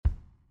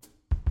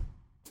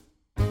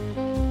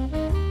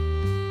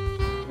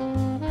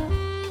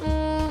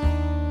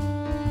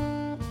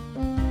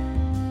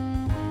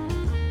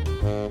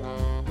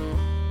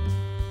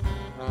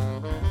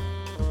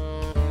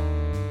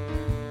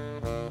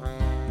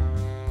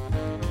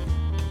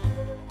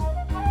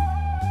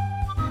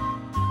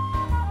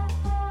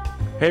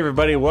Hey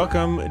everybody,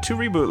 welcome to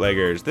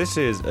Rebootleggers. This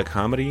is a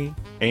comedy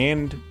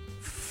and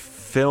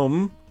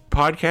film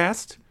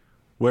podcast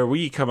where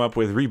we come up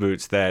with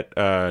reboots that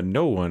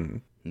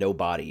nobody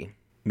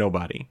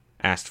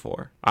asked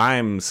for.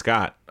 I'm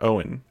Scott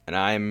Owen. And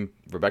I'm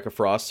Rebecca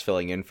Frost,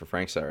 filling in for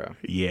Frank Serra.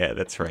 Yeah,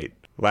 that's right.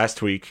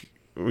 Last week,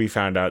 we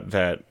found out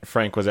that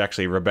Frank was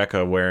actually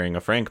Rebecca wearing a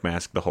Frank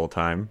mask the whole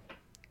time.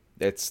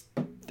 It's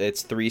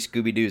three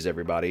Scooby-Doos,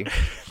 everybody.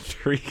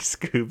 Three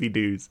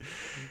Scooby-Doos.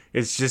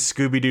 It's just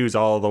Scooby-Doos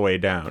all the way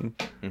down.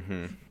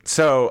 Mm-hmm.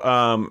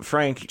 So,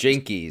 Frank...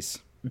 Jinkies.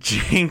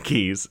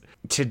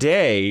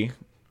 Today,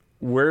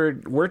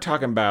 we're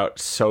talking about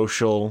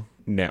Social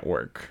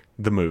Network,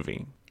 the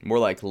movie. More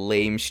like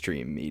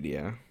lamestream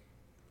media.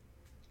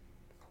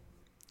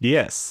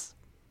 Yes.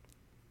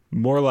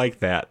 More like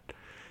that.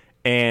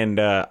 And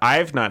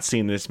I've not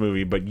seen this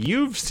movie, but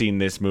you've seen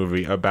this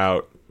movie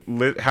about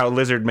how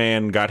Lizard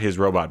Man got his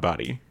robot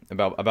body.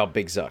 About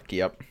Big Zuck,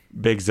 yep.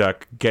 Big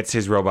Zuck gets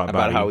his robot body.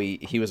 About how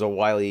he was a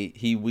wily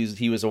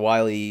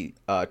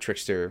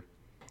trickster,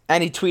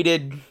 and he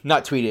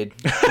not tweeted.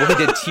 Well,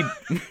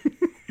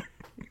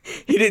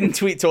 he didn't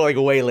tweet till like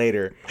way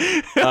later.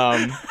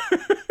 But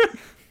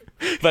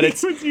he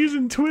was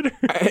using Twitter.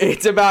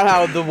 It's about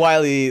how the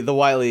wily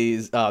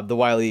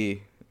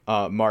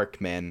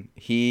Mark man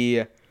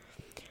he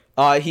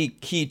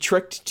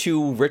tricked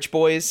two rich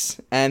boys,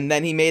 and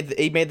then he made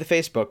the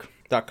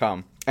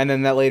Facebook.com. And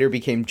then that later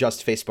became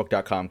just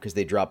Facebook.com because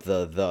they dropped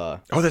the.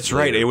 Oh, that's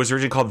right. It was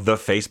originally called The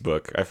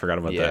Facebook. I forgot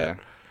about that.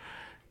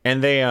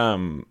 And they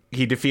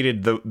he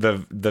defeated the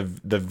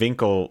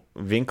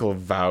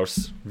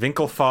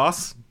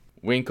Winklevoss.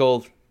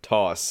 Winkle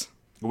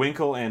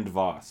and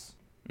Voss.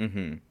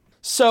 Mm-hmm.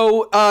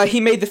 So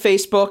he made the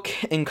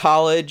Facebook in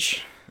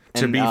college.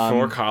 To be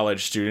for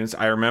college students.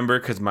 I remember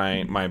because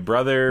my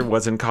brother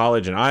was in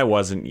college and I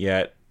wasn't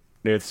yet.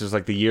 It's just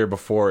like the year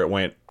before it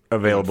went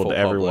available to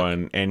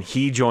everyone, and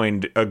he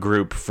joined a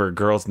group for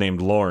girls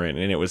named Lauren,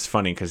 and it was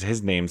funny because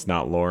his name's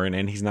not Lauren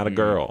and he's not a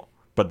girl,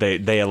 but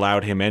they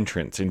allowed him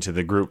entrance into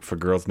the group for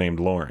girls named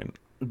Lauren.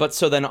 But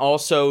so then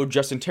also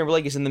Justin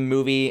Timberlake is in the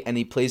movie and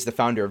he plays the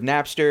founder of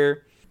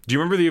Napster. Do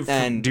you remember the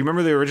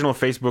original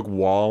Facebook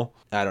wall?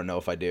 I don't know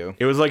if I do.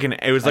 It was like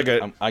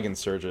I can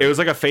search it. It was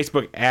like a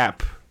Facebook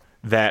app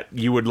that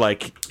you would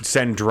like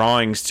send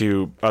drawings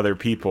to other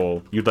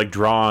people. You'd like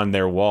draw on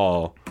their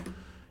wall.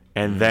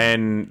 And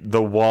then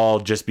the wall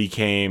just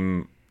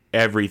became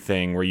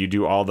everything where you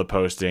do all the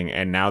posting.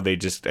 And now I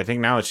think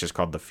now it's just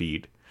called the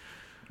feed.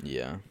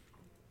 Yeah.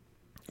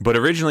 But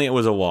originally it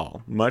was a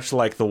wall, much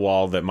like the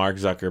wall that Mark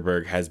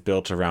Zuckerberg has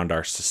built around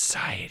our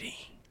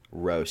society.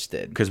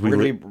 Roasted. Because we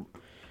do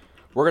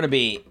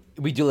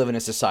live in a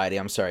society.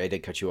 I'm sorry, I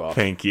did cut you off.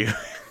 Thank you.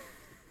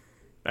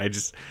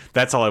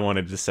 That's all I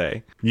wanted to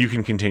say. You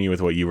can continue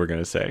with what you were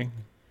going to say.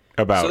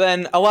 So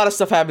then a lot of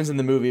stuff happens in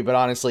the movie, but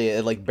honestly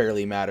it like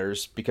barely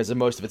matters because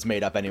most of it's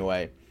made up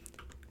anyway.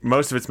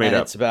 Most of it's made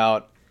up. It's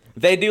about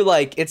they do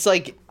like it's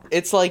like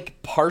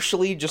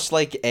partially just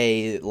like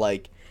a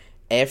like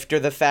after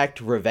the fact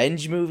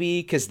revenge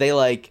movie because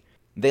they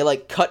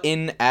cut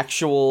in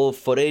actual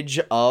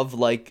footage of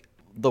like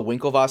the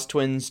Winklevoss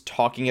twins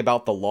talking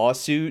about the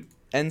lawsuit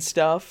and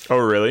stuff. Oh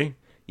really?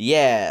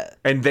 Yeah.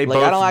 And they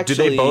both did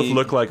they both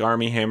look like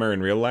Armie Hammer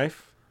in real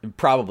life?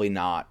 Probably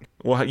not.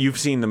 Well, you've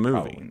seen the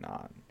movie. Probably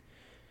not.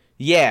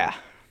 Yeah.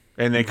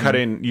 And they cut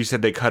in. You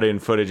said they cut in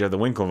footage of the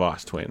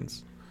Winklevoss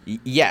twins.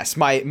 Yes,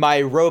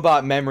 my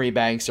robot memory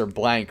banks are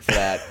blank for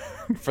that,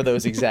 for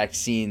those exact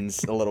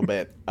scenes a little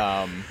bit.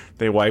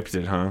 They wiped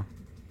it, huh?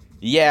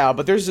 Yeah,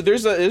 but there's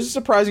a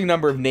surprising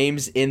number of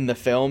names in the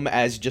film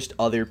as just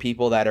other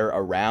people that are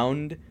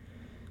around,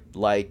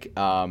 like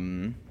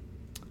Brenda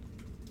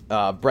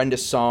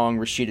Song,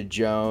 Rashida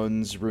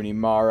Jones, Rooney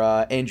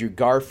Mara, Andrew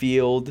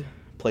Garfield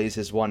plays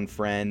his one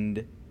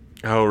friend.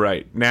 Oh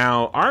right.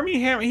 Now Armie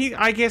Hammer, he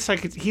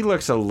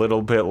looks a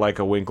little bit like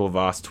a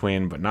Winklevoss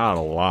twin, but not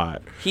a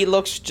lot. He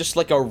looks just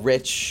like a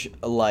rich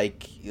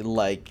college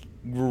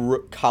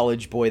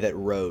boy that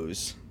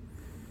rose.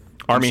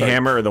 Armie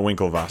Hammer or the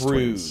Winklevoss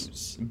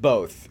twins?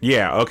 Both.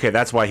 Yeah. Okay,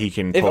 that's why he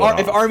can. Pull it off.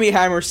 If Armie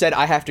Hammer said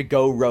I have to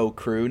go row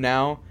crew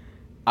now,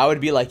 I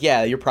would be like,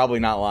 yeah, you're probably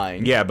not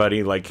lying. Yeah,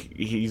 buddy. Like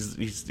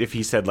he's if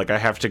he said like I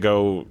have to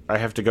go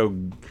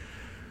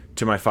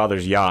to my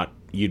father's yacht.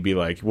 You'd be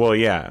like, well,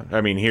 yeah.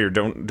 I mean, here,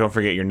 don't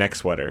forget your neck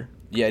sweater.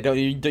 Yeah,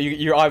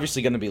 you're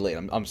obviously gonna be late.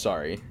 I'm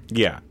sorry.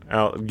 Yeah,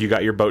 you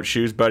got your boat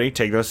shoes, buddy.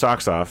 Take those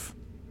socks off.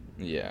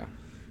 Yeah.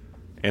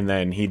 And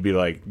then he'd be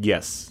like,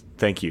 yes,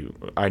 thank you.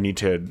 I need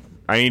to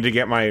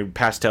get my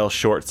pastel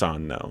shorts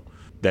on though,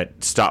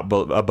 that stop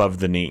above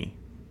the knee.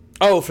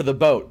 Oh, for the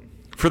boat.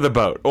 For the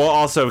boat. Well,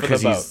 also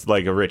because he's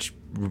like a rich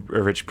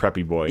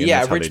preppy boy. And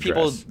yeah, rich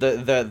people,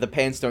 the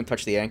pants don't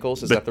touch the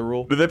ankles. Is that the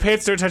rule? The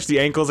pants don't touch the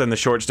ankles and the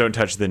shorts don't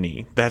touch the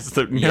knee. That's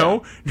the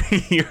no.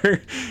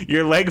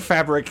 Your leg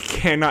fabric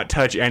cannot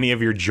touch any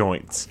of your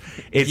joints.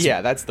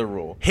 That's the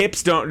rule.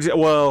 Hips don't.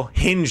 Well,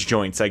 hinge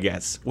joints, I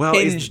guess. Well,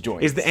 hinge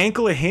joints. Is the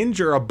ankle a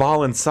hinge or a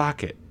ball and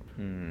socket?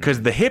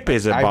 Because the hip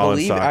is a ball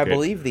and socket. I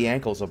believe the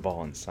ankle's a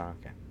ball and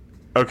socket.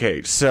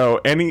 Okay, so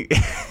the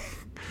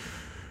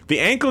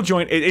ankle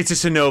joint, it's a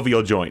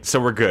synovial joint, so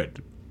we're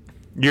good.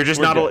 You're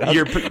just not.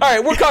 You're all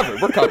right. We're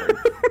covered. We're covered.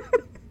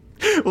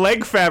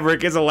 Leg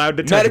fabric is allowed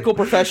to touch. Medical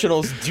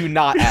professionals do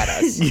not at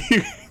us.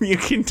 You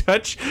can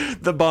touch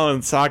the ball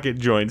and socket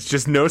joints,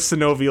 just no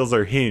synovials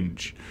or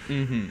hinge.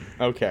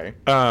 Okay.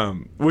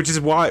 Which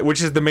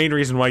is the main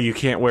reason why you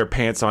can't wear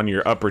pants on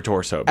your upper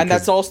torso. And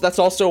that's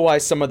also why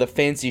some of the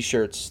fancy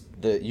shirts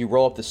that you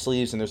roll up the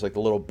sleeves and there's like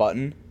a little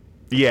button.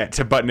 Yeah,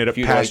 to button it up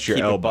past your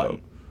elbow.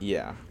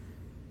 Yeah.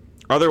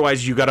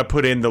 Otherwise, you got to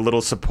put in the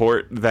little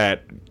support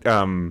that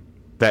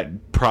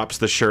props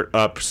the shirt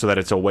up so that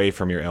it's away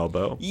from your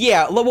elbow.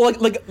 Yeah,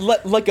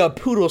 like a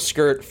poodle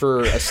skirt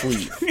for a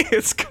sleeve.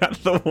 It's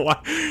got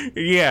the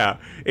yeah,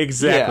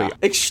 exactly. Yeah,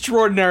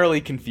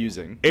 extraordinarily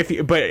confusing.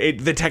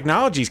 The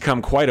technology's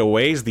come quite a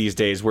ways these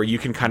days, where you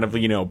can kind of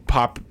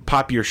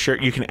pop your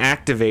shirt. You can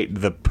activate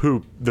the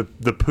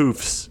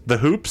poofs, the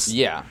hoops.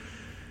 Yeah.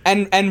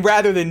 And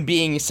rather than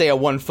being, say, a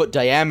 1 foot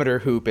diameter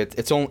hoop,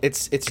 it's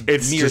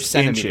mere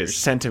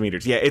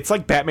centimeters. Yeah, it's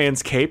like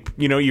Batman's cape.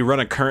 You run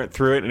a current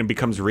through it and it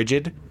becomes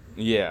rigid.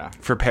 Yeah.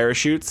 For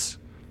parachutes.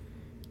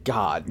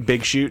 God.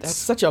 Big shoots. That's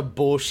such a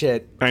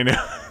bullshit. I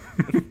know.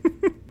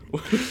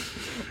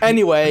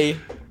 Anyway,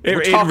 it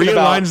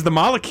realigns the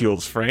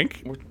molecules,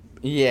 Frank.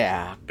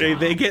 Yeah.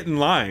 They get in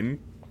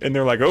line and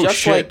they're like, oh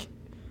shit.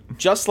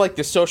 Just like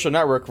the Social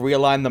Network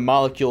realigned the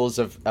molecules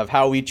of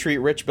how we treat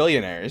rich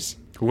billionaires.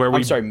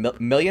 I'm sorry,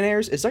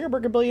 millionaires? Is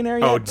Zuckerberg a billionaire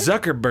yet? Oh,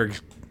 Zuckerberg.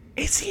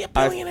 Is he a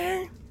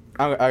billionaire?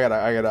 I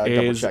gotta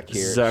double check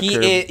here.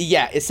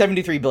 It's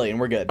 73 billion.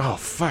 We're good. Oh,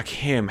 fuck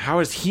him. How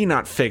has he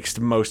not fixed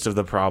most of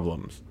the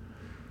problems?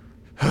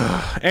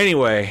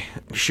 Anyway,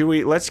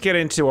 let's get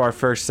into our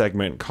first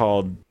segment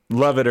called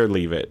Love It or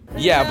Leave It.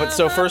 Yeah, but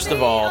so first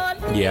of all.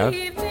 Yeah?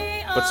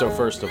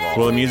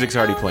 Well, the music's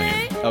already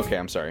playing. Okay,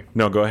 I'm sorry.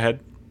 No, go ahead.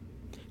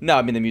 No,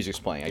 I mean the music's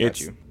playing. I got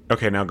you.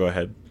 Okay, now go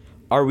ahead.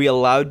 Are we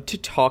allowed to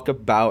talk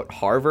about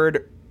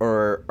Harvard,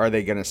 or are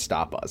they going to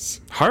stop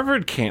us?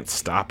 Harvard can't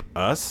stop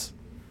us.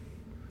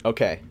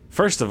 Okay.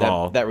 First of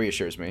all... That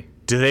reassures me.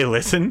 Do they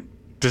listen?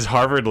 Does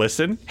Harvard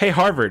listen? Hey,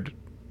 Harvard,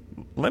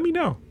 let me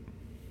know.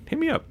 Hit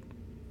me up.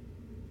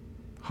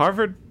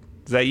 Harvard,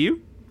 is that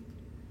you?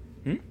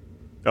 Oh,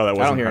 that wasn't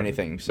I don't hear Harvard.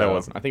 anything, so that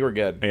wasn't. I think we're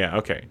good. Yeah,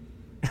 okay.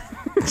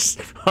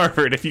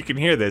 Harvard, if you can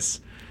hear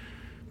this,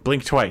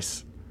 blink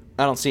twice.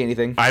 I don't see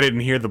anything. I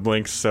didn't hear the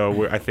blinks,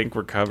 so I think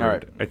we're covered. All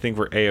right. I think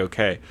we're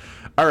A-okay.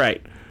 All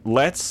right,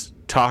 let's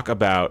talk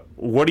about,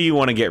 what do you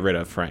want to get rid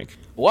of, Frank?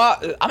 Well,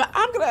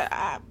 I'm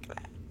gonna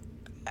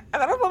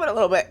flip it a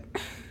little bit.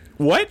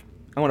 What?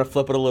 I want to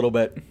flip it a little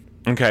bit.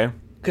 Okay.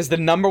 Because the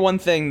number one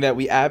thing that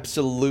we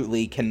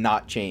absolutely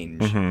cannot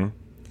change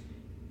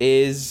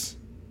is,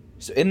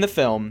 so in the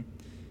film,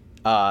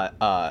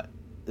 the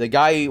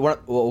guy,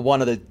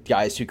 one of the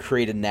guys who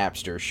created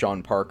Napster,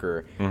 Sean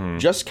Parker,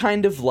 just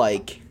kind of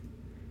like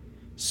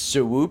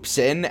swoops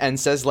in and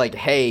says like,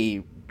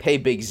 hey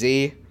Big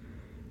Z,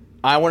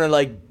 I want to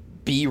like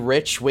be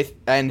rich with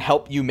and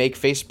help you make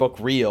Facebook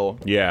real.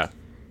 Yeah.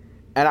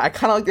 And I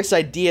kind of like this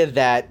idea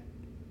that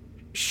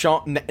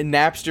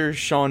Napster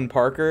Sean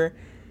Parker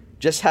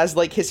just has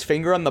like his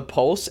finger on the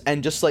pulse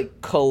and just like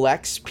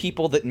collects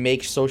people that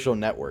make social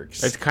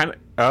networks. It's kind of,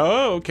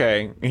 oh,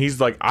 okay. He's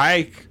like,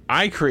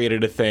 I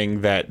created a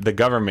thing that the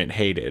government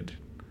hated.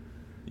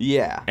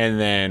 Yeah. And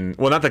then,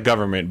 well, not the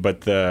government,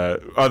 but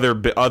the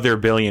other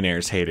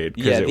billionaires hated.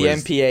 Yeah, the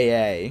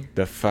MPAA.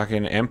 The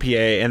fucking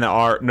MPA and the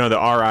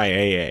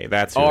RIAA.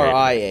 That's who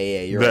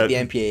RIAA. You're right. The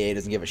MPAA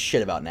doesn't give a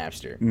shit about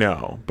Napster.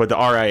 No, but the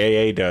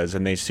RIAA does,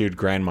 and they sued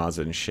grandmas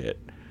and shit.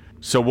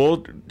 So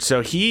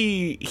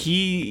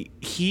he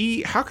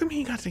how come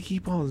he got to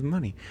keep all his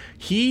money?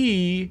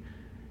 He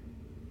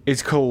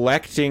is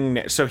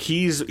collecting, so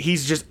he's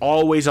just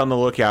always on the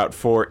lookout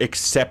for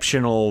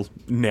exceptional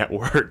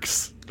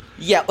networks.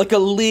 Yeah, like a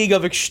league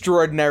of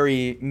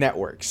extraordinary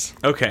networks.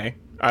 Okay,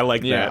 I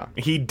like that.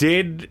 He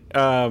did give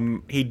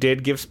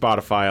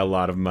Spotify a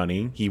lot of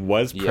money. He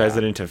was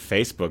president of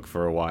Facebook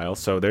for a while,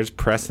 so there's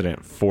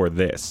precedent for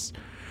this.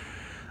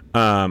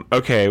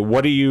 Okay,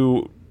 what do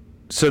you?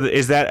 So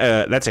is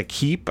that's a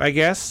keep, I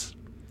guess?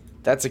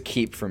 That's a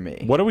keep for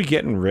me. What are we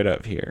getting rid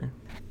of here?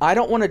 I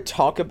don't want to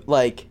talk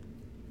like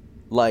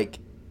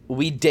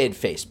we did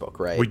Facebook,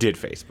 right? We did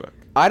Facebook.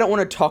 I don't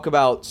want to talk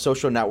about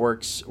social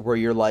networks where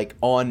you're like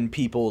on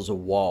people's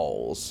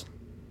walls.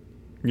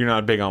 You're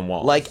not big on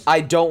walls. Like, I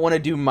don't want to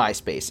do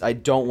MySpace. I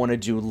don't want to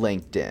do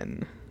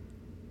LinkedIn.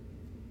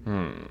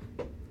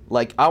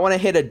 Like, I want to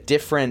hit a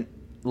different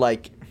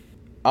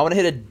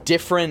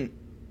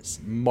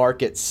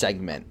market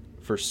segment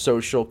for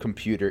social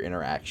computer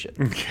interaction.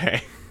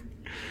 Okay.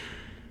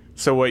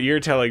 So what you're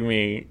telling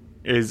me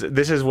is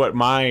this is what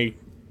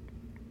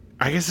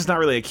I guess it's not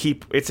really a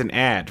keep, it's an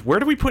ad. Where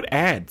do we put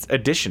ads?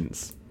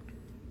 Additions.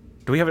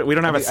 We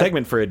don't have a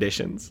segment for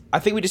additions. I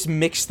think we just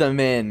mix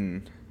them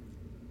in.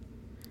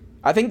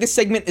 I think this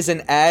segment is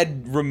an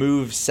ad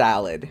remove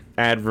salad.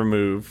 Ad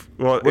remove.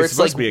 Well, Where it's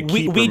supposed to be a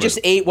keep we just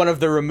ate one of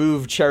the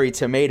removed cherry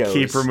tomatoes.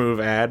 Keep remove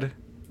ad.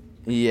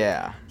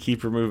 Yeah.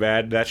 Keep remove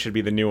ad. That should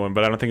be the new one,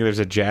 but I don't think there's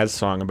a jazz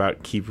song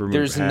about keep remove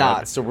There's ad.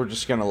 not, so we're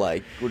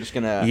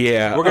gonna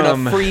Yeah, we're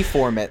gonna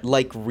freeform it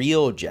like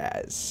real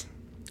jazz.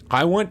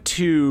 I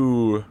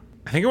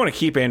think I want to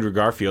keep Andrew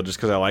Garfield just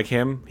because I like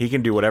him. He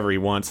can do whatever he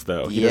wants,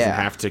 though. He doesn't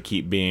have to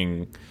keep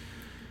being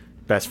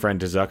best friend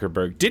to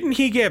Zuckerberg. Didn't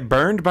he get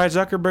burned by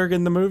Zuckerberg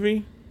in the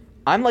movie?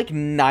 I'm like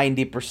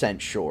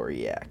 90% sure,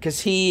 yeah.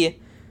 Because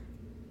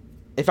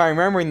if I'm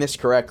remembering this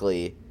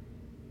correctly,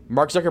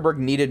 Mark Zuckerberg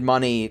needed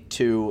money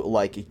to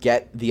like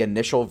get the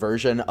initial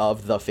version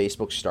of the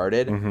Facebook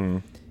started. Mm-hmm.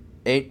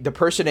 The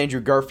person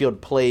Andrew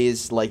Garfield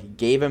plays like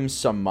gave him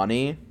some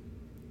money.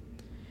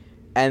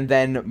 And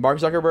then Mark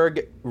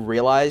Zuckerberg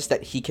realized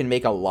that he can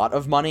make a lot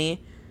of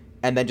money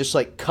and then just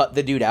like cut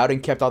the dude out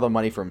and kept all the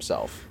money for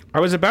himself. I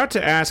was about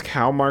to ask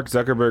how Mark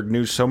Zuckerberg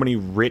knew so many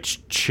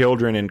rich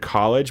children in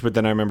college, but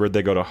then I remembered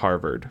they go to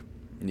Harvard.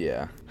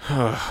 Yeah.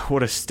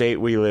 What a state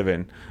we live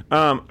in.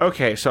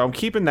 Okay, so I'm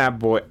keeping that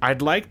boy.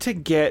 I'd like to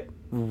get...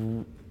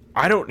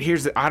 I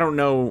don't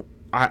know.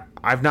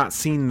 I've not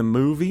seen the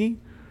movie.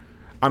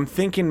 I'm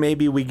thinking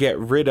maybe we get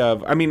rid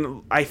of... I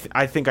mean, I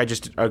think I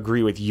just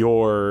agree with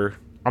your...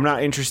 I'm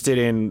not interested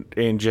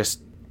in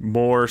just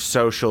more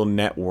social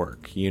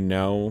network, you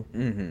know?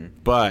 Mm-hmm.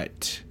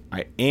 But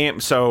I am...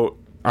 So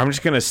I'm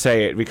just going to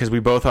say it because we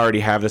both already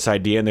have this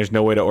idea and there's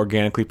no way to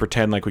organically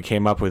pretend like we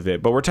came up with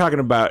it. But we're talking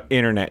about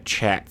internet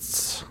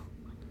chats.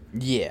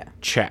 Yeah.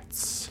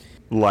 Chats.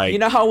 Like... You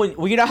know how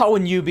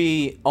when you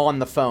be on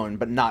the phone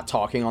but not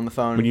talking on the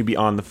phone? When you be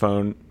on the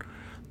phone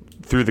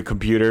through the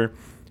computer.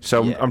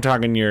 So yeah. I'm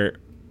talking your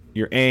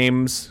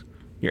AIMS,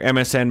 your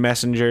MSN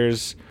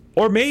messengers...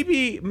 Or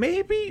maybe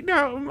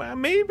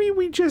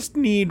we just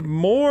need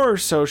more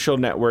social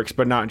networks,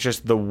 but not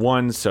just the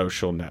one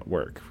social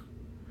network.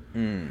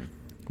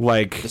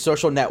 Like the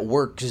social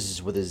networks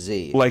with a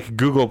Z. Like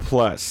Google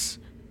Plus,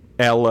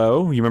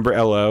 LO. You remember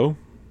LO?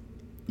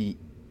 It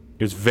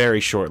was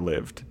very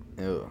short-lived.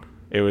 Ew.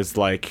 It was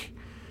like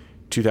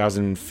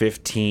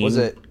 2015.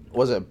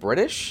 Was it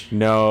British?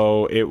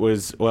 No, it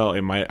was. Well,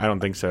 it might. I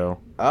don't think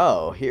so.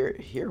 Oh, here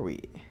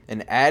we.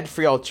 An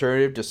ad-free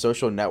alternative to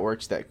social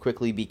networks that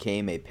quickly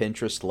became a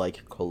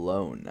Pinterest-like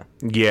cologne.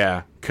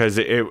 Yeah, because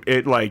it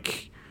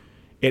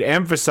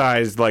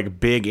emphasized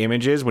like big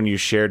images when you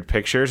shared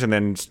pictures, and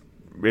then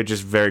it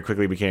just very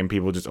quickly became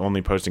people just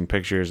only posting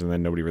pictures, and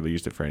then nobody really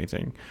used it for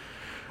anything.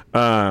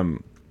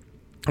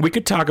 We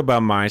could talk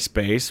about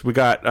MySpace. We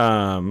got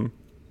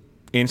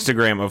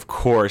Instagram, of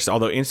course,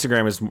 although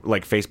Instagram is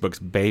like Facebook's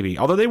baby.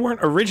 Although they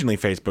weren't originally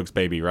Facebook's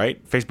baby,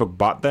 right? Facebook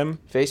bought them?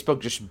 Facebook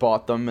just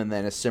bought them and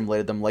then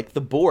assimilated them like the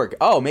Borg.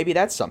 Oh, maybe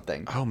that's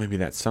something.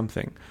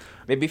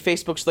 Maybe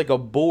Facebook's like a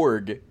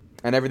Borg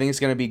and everything's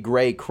going to be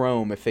gray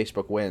chrome if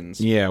Facebook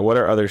wins. Yeah, what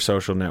are other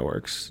social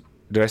networks?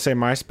 Did I say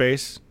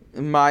MySpace?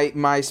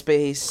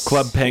 MySpace.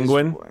 Club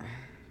Penguin?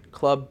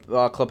 Club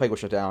Penguin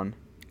shut down.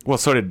 Well,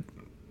 so did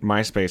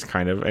MySpace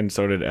kind of, and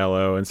so did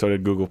LO, and so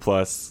did Google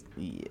Plus.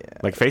 Yeah.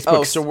 Like Facebook.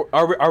 Oh, so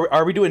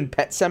are we doing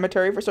Pet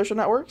Cemetery for social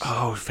networks?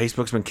 Oh,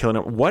 Facebook's been killing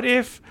it. What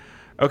if?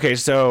 Okay,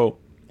 so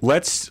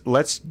let's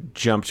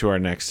jump to our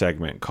next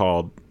segment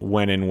called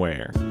When and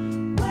Where.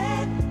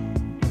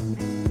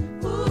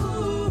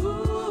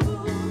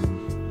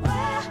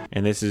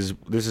 And this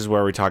is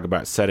where we talk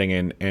about setting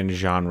and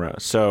genre.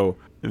 So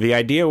the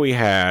idea we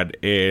had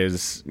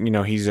is, you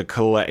know,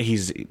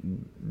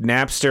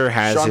 Napster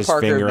has Sean his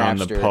Parker, finger Napster. on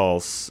the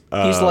pulse.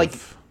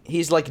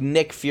 He's like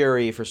Nick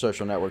Fury for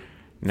social network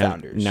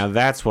founders. Now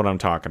that's what I'm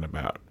talking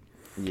about.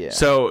 Yeah.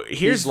 So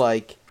here's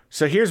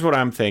what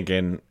I'm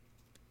thinking: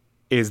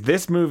 is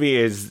this movie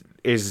is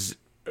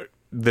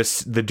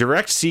the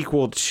direct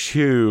sequel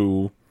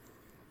to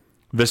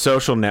The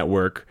Social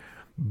Network,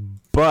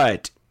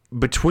 but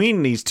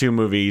between these two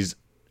movies,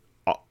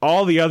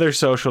 all the other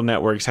social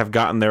networks have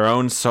gotten their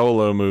own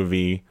solo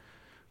movie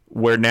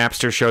where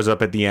Napster shows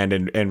up at the end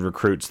and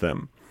recruits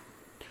them.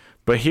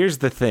 But here's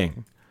the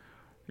thing.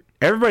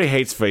 Everybody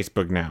hates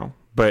Facebook now,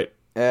 but...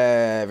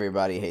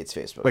 everybody hates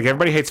Facebook. Like,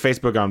 everybody hates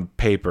Facebook on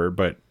paper,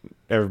 but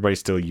everybody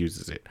still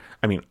uses it.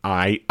 I mean,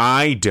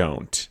 I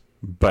don't,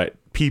 but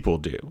people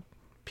do.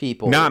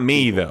 Not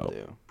me,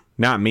 though.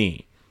 Not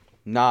me.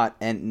 But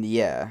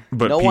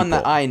no one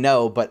that I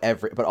know, but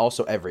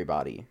also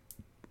everybody.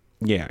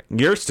 Yeah,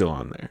 you're still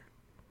on there.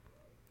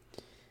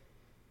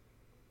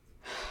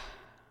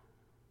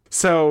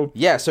 So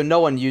no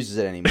one uses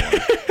it anymore.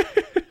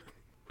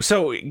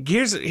 So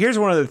here's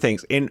one of the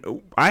things.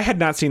 And I had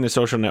not seen The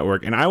Social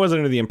Network, and I was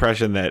under the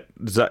impression that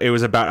it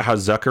was about how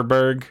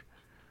Zuckerberg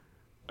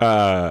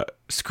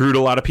screwed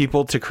a lot of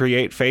people to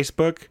create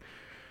Facebook.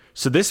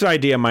 So this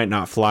idea might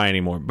not fly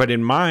anymore. But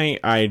in my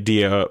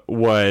idea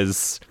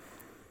was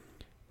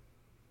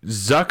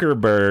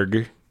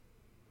Zuckerberg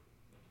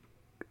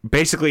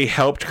basically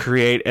helped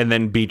create and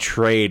then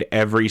betrayed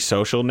every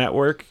social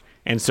network.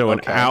 And so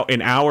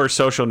in our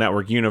social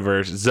network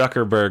universe,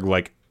 Zuckerberg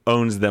like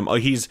owns them.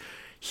 He's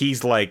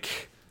he's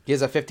like... He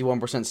has a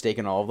 51% stake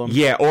in all of them?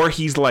 Yeah, or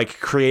he's like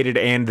created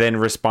and then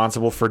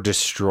responsible for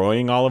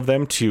destroying all of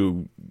them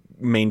to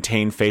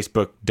maintain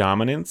Facebook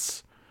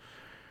dominance.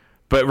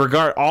 But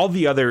all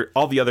the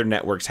other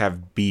networks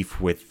have beef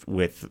with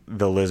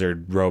the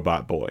lizard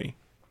robot boy.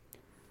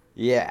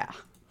 Yeah.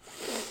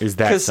 Is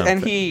that something?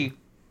 And he...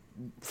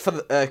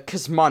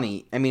 Because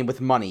money... I mean,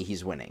 with money,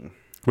 he's winning.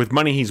 With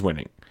money, he's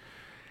winning.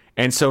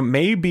 And so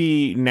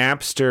maybe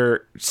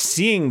Napster,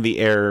 seeing the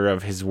error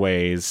of his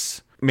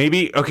ways...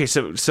 Maybe, okay,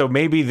 so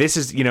maybe this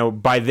is,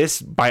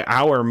 by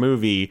our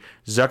movie,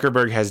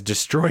 Zuckerberg has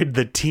destroyed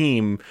the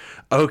team.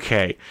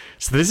 Okay,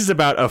 so this is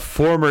about a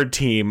former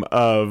team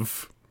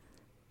of...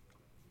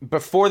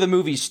 Before the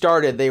movie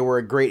started, they were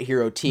a great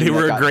hero team. They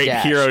were a great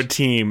hero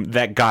team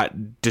that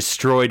got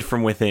destroyed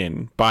from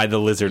within by the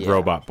lizard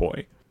robot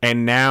boy.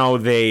 And now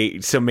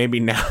maybe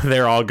now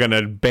they're all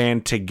gonna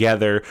band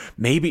together.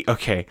 Maybe,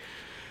 okay.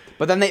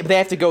 But then they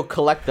have to go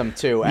collect them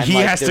too. And he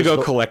has to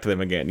go collect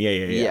them again. Yeah.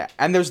 Yeah,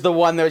 and there's the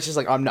one that's just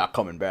like, I'm not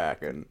coming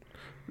back, and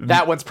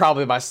that one's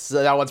probably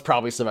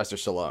Sylvester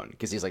Stallone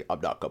because he's like,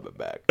 I'm not coming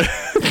back.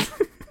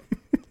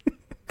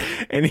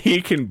 And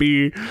he can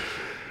be.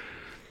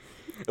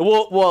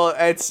 Well,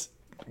 it's.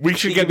 We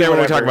should get there when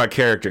we talk about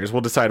characters.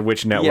 We'll decide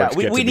which networks.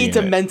 Yeah, we need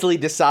to mentally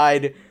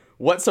decide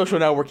what social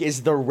network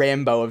is the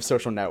Rambo of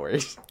social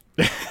networks.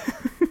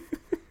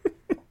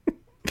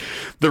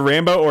 The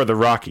Rambo or the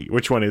Rocky?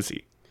 Which one is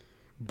he?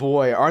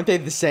 Boy, aren't they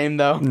the same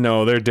though?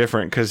 No, they're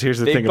different. Because here's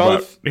the thing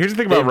about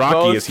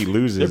Rocky is he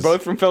loses. They're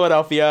both from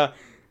Philadelphia.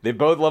 They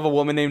both love a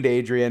woman named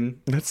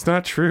Adrian. That's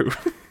not true.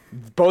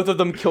 Both of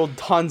them killed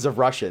tons of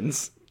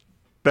Russians.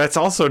 That's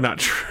also not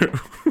true.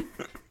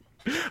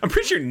 I'm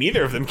pretty sure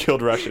neither of them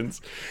killed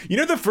Russians.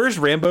 The first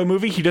Rambo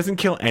movie, he doesn't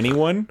kill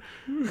anyone.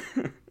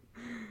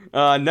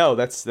 No,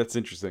 that's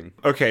interesting.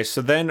 Okay,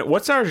 so then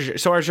what's our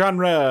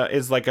genre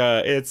is like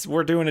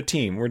we're doing a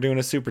team. We're doing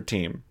a super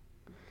team.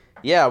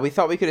 Yeah, we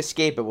thought we could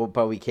escape it,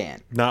 but we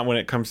can't. Not when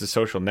it comes to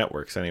social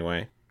networks,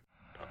 anyway.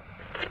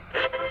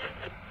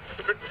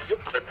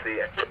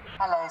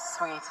 Hello,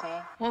 sweetie.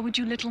 What would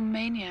you little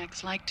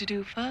maniacs like to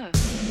do first?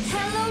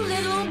 Hello,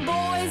 little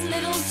boys,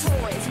 little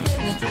toys.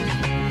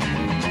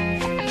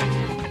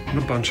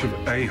 A bunch of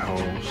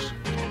a-holes.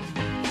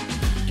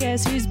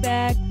 Guess who's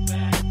back?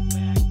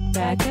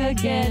 Back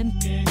again.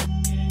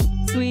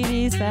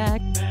 Sweetie's back.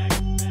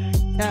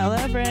 Tell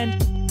a friend.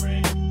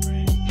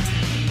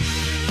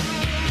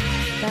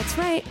 That's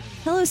right.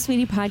 Hello,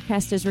 Sweetie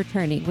Podcast is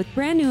returning with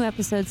brand new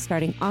episodes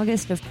starting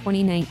August of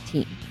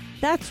 2019.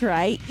 That's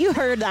right. You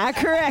heard that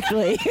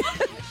correctly.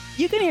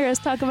 You can hear us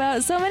talk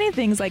about so many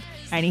things like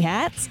tiny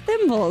hats,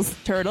 Thimbles,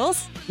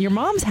 turtles, your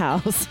mom's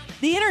house,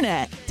 the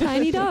internet,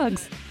 tiny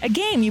dogs, a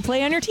game you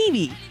play on your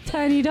TV,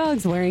 tiny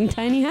dogs wearing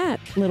tiny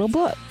hats, little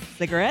books,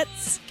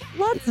 cigarettes,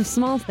 lots of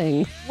small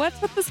things.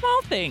 What's with the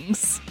small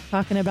things?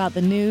 Talking about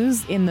the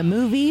news in the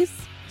movies,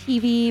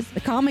 TV,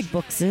 the comic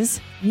bookses,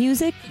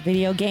 music,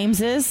 video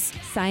gameses,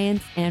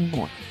 science, and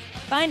more.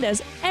 Find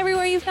us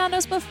everywhere you found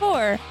us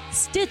before: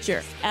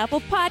 Stitcher,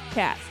 Apple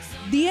Podcasts,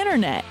 the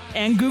internet,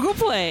 and Google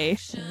Play.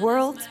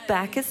 World's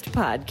Backest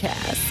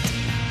Podcast.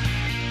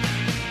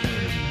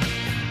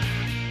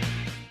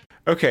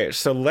 Okay,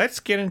 so let's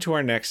get into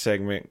our next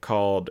segment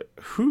called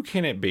Who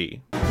Can It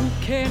Be? Who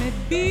can it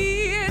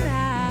be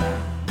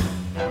now?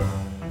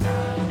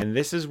 And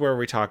this is where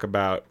we talk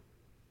about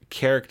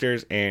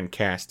characters and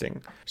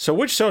casting. So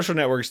which social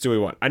networks do we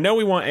want? I know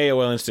we want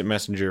AOL Instant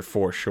Messenger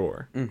for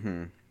sure.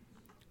 Mm-hmm.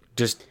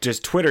 Does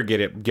Twitter get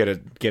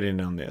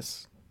in on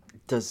this?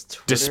 Does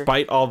Twitter,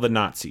 despite all the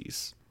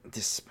Nazis?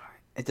 Does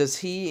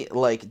he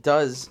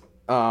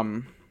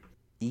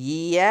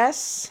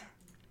yes?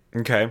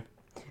 Okay.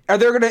 Are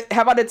there gonna?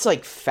 How about it's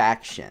like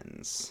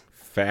factions?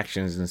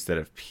 Factions instead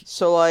of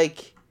so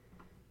like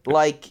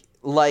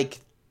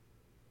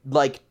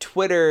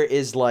Twitter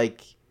is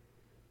like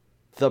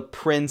the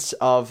prince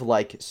of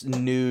like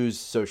news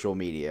social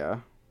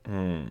media. You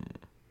know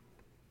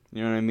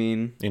what I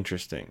mean?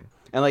 Interesting.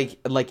 And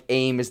like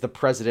AIM is the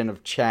president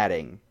of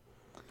chatting.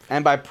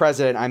 And by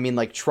president I mean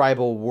like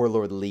tribal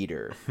warlord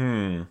leader.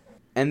 And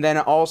then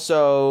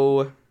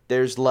also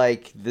there's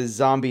like the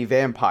zombie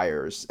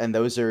vampires, and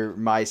those are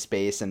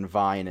MySpace and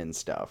Vine and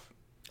stuff.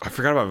 I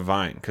forgot about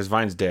Vine because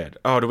Vine's dead.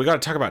 Oh, do we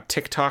got to talk about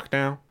TikTok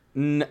now?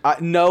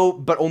 No,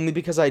 but only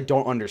because I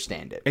don't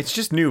understand it. It's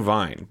just new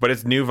Vine, but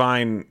it's new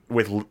Vine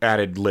with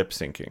added lip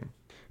syncing.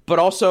 But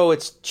also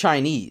it's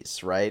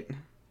Chinese, right?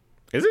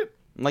 Is it?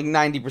 I'm like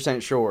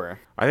 90% sure.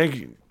 I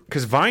think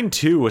because Vine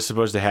 2 was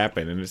supposed to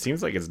happen, and it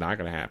seems like it's not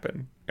going to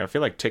happen. I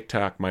feel like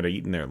TikTok might have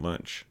eaten their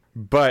lunch.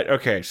 But,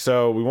 okay,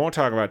 so we won't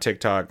talk about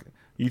TikTok.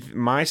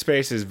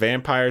 MySpace is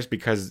vampires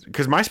because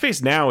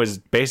MySpace now is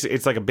basically,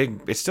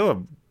 it's still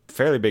a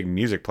fairly big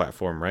music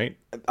platform, right?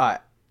 I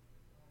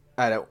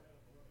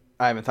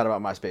haven't thought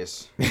about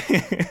MySpace.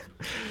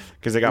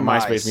 Because they got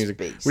MySpace music.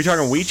 We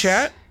talking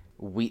WeChat?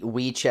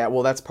 WeChat.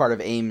 Well, that's part of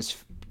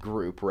AIM's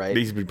group, right?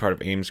 These would be part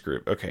of AIM's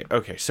group.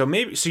 Okay. So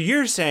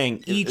you're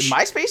saying each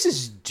MySpace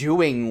is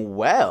doing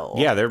well.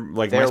 Yeah, they're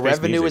like their MySpace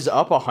revenue music. is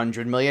up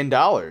 $100 million.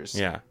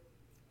 Yeah.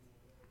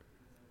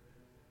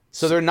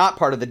 So they're not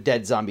part of the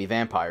Dead Zombie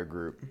Vampire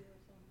group.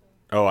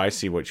 Oh, I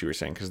see what you were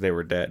saying because they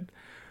were dead.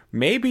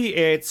 Maybe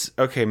it's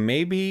okay.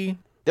 Maybe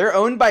They're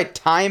owned by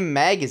Time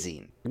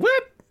Magazine.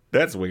 what?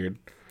 That's weird.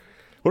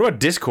 What about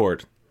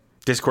Discord?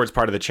 Discord's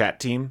part of the chat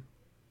team.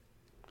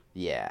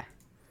 Yeah.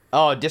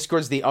 Oh,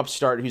 Discord's the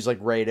upstart who's like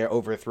ready to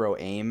overthrow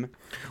AIM.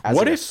 As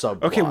What like if a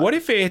subplot. okay? What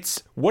if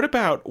it's what if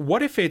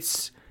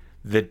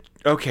the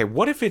okay?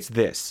 What if it's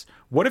this?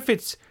 What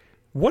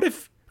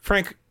if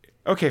Frank?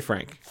 Okay,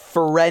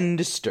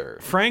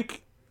 Friendster?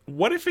 Frank.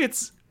 What if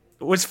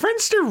was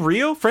Friendster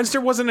real?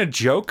 Friendster wasn't a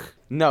joke.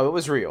 No, it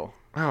was real.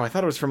 Oh, I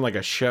thought it was from like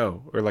a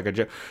show or like a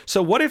joke.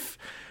 So what if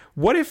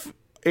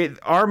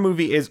our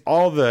movie is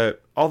all the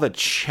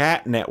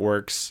chat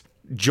networks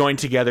join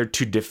together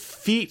to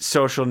defeat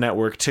Social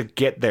Network to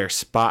get their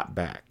spot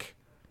back?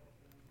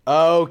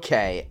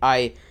 Okay,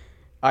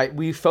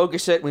 we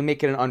focus it. We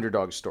make it an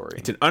underdog story.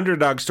 It's an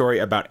underdog story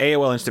about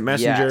AOL Instant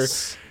Messenger,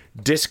 Yes.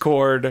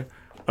 Discord.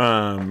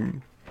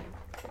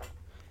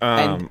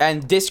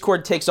 And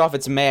Discord takes off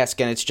its mask,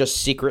 and it's just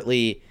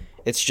secretly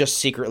a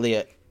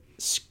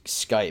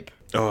Skype.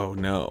 Oh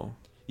no,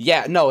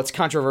 Yeah, no, it's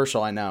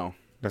controversial. I know.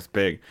 that's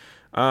big.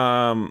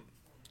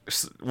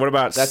 What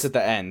about That's at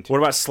the end. What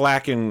about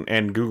Slack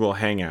and Google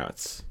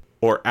Hangouts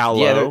or Yeah,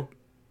 Allo?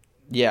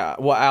 Yeah,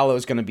 well,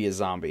 Aloe's gonna be a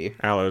zombie.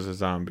 Allo's a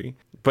zombie.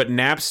 But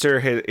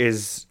Napster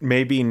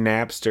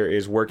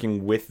is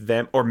working with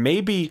them, or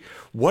maybe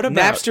what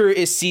about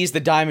Napster sees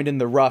the diamond in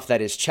the rough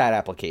that is chat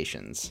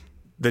applications,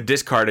 the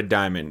discarded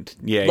diamond?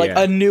 Yeah, like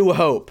yeah. A New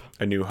Hope,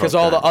 A New Hope because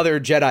all the diamond. other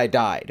Jedi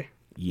died,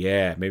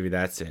 Yeah, maybe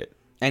that's it.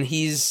 and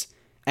he's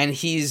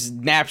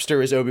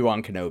Napster is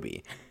Obi-Wan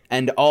Kenobi,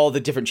 and all the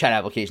different chat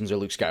applications are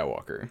Luke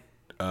Skywalker.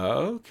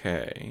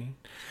 Okay.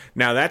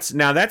 Now that's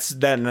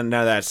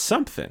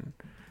something.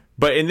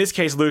 But in this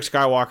case, Luke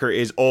Skywalker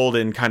is old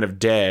and kind of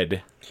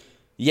dead.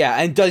 Yeah,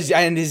 and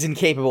is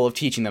incapable of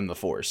teaching them the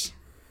Force.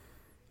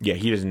 Yeah,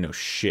 he doesn't know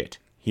shit.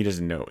 He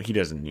doesn't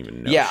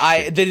even know. Yeah,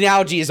 shit. the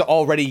analogy is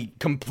already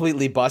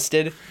completely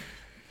busted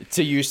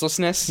to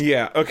uselessness.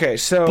 Yeah, okay,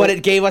 so But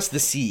it gave us the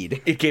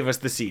seed. it gave us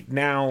the seed.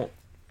 Now,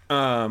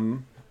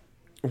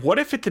 what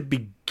if at the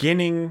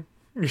beginning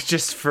it's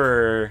just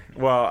for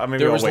maybe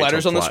There I'll was wait till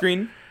letters on the plot.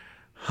 screen.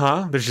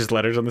 Huh? There's just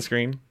letters on the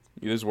screen?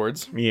 There's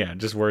words. Yeah,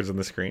 just words on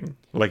the screen.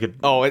 Like it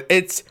Oh,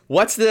 it's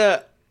what's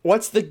the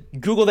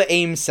Google the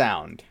AIM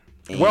sound?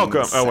 AIM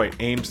Welcome. sound. Oh wait,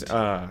 Ames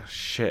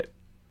shit.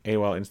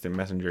 AOL Instant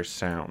Messenger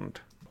sound.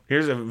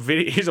 Here's a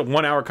video. Here's a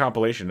 1 hour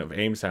compilation of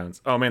AIM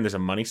sounds. Oh man, there's a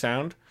money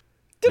sound.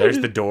 There's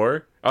the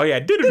door. Oh yeah.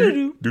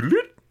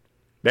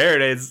 There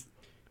it is.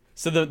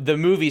 So the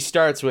movie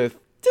starts with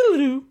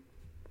doo-doo.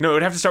 No, it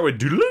would have to start with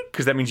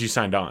because that means you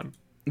signed on.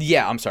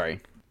 Yeah, I'm sorry.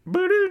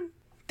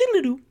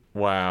 Doo-doo.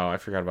 Wow, I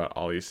forgot about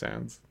all these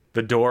sounds.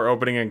 The door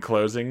opening and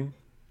closing.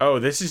 Oh,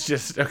 this is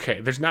just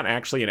okay. There's not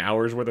actually an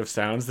hour's worth of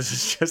sounds. This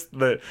is just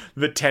the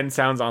 10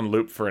 sounds on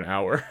loop for an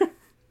hour.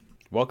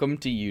 Welcome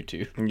to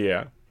YouTube.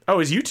 Yeah. Oh,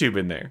 is YouTube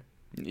in there?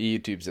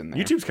 YouTube's in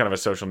there. YouTube's kind of a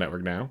social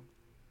network now.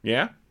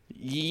 Yeah.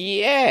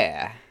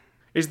 Yeah.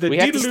 Is the We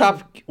have to doodaloo-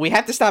 stop. We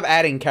have to stop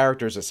adding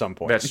characters at some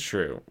point. That's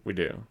true. We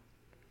do.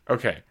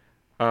 Okay.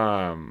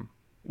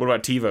 What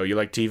about TiVo? You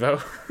like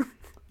TiVo?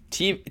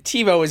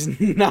 TiVo is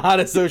not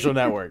a social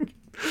network.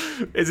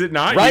 Is it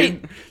not?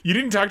 Right. You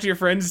didn't talk to your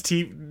friends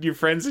in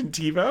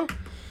TiVo?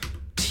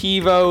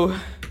 TiVo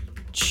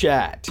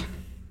chat.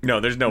 No,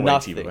 there's no way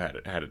Nothing.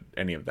 TiVo had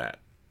any of that.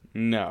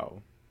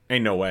 No.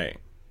 Ain't no way.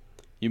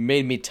 You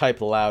made me type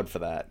loud for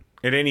that.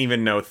 It ain't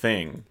even no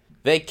thing.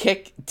 They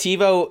kick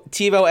TiVo.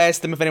 TiVo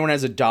asked them if anyone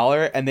has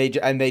 $1, and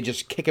they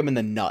just kick him in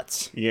the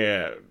nuts.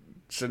 Yeah.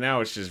 So now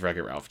it's just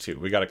Wreck-It Ralph 2.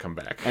 We got to come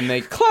back. And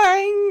they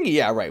clang.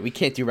 Yeah, right. We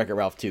can't do Wreck-It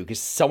Ralph 2 because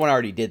someone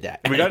already did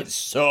that. We got- it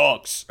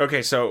sucks.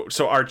 Okay, so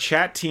our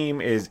chat team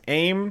is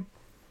AIM,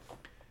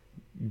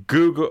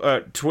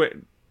 Google,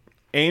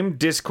 AIM,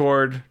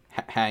 Discord,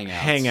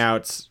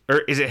 Hangouts, or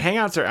is it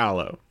Hangouts or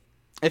Allo?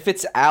 If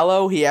it's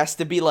Allo, he has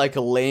to be like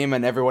lame,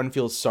 and everyone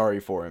feels sorry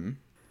for him,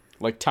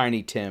 like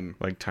Tiny Tim.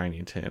 Like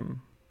Tiny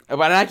Tim.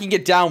 But I can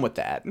get down with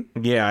that.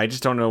 Yeah, I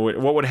just don't know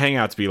what would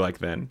Hangouts be like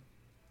then.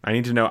 I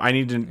need to know. I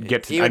need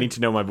to I need to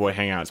know my boy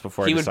Hangouts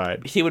before I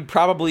decide. He would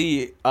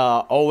probably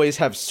always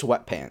have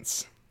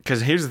sweatpants.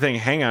 Because here's the thing: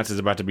 Hangouts is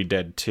about to be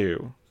dead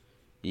too.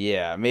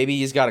 Yeah, maybe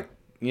he's got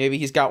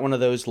one of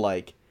those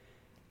like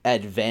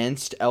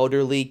advanced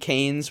elderly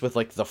canes with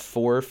like the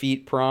 4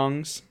 feet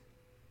prongs.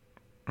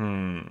 You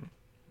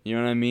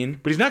know what I mean?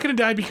 But he's not going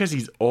to die because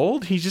he's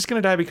old. He's just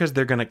going to die because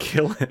they're going to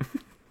kill him.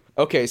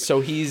 Okay,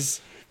 so he's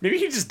Maybe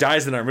he just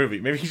dies in our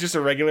movie. Maybe he's just a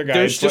regular guy.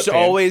 there's in just sweatpants.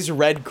 always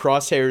red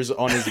crosshairs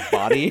on his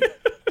body.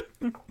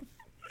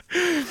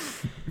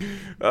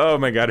 Oh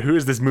my god, who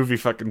is this movie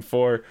fucking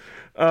for?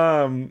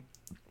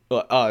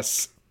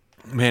 Us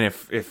Man,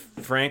 if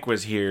Frank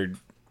was here,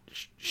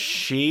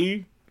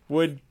 she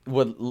would.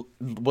 would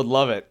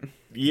love it.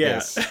 Yeah.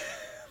 Yes.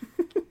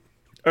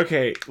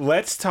 Okay,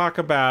 let's talk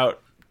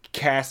about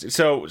cast.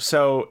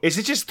 So is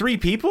it just 3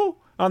 people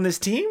on this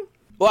team?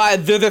 Well,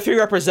 they're the 3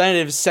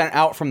 representatives sent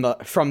out from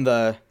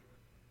the.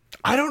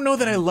 I don't know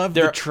that I love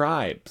the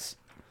tribes.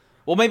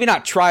 Well, maybe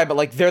not tribe, but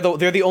like they're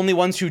the only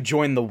ones who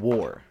joined the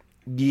war.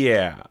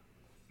 Yeah,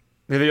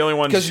 they're the only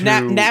ones because who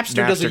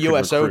Napster does a could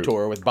USO recruit.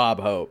 tour with Bob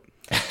Hope.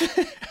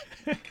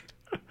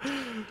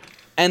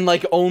 And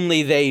like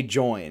only they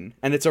join,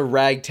 and it's a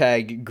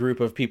ragtag group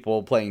of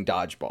people playing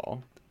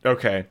dodgeball.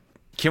 Okay,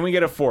 can we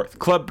get a 4th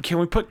club? Can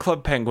we put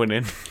Club Penguin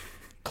in?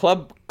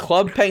 Club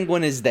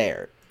Penguin is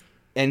there,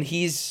 and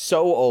he's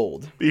so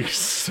old. He's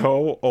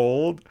so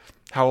old.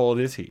 How old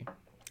is he?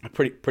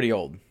 Pretty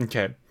old.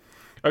 Okay.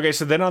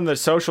 So then on the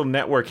social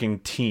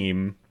networking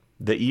team,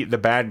 the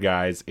bad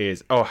guys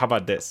is how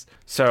about this?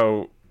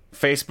 So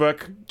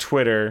Facebook,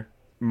 Twitter,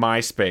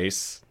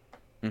 MySpace,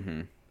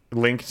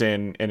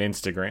 LinkedIn, and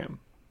Instagram.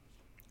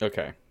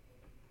 Okay.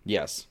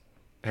 Yes.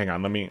 Hang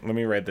on, let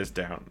me write this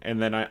down,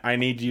 and then I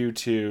need you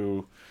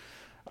to.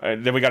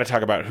 Then we got to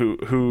talk about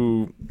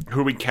who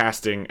we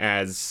casting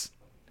as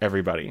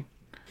everybody.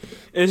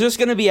 Is this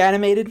gonna be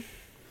animated?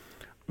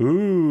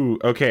 Ooh,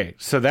 okay.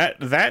 So that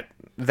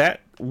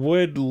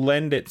would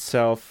lend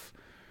itself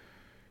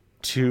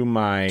to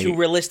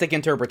realistic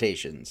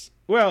interpretations.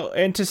 Well,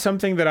 and to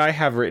something that I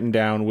have written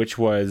down, which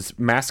was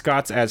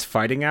mascots as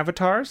fighting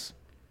avatars.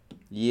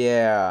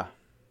 Yeah.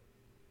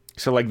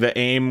 So like the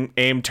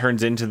aim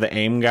turns into the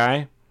aim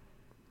guy.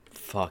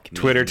 Fuck me.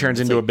 Twitter turns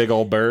into a big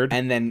old bird.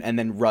 and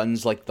then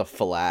runs like the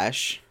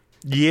Flash.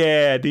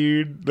 Yeah,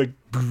 dude. Like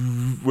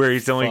where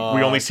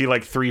we only see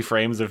like 3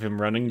 frames of him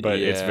running, but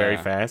it's very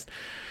fast.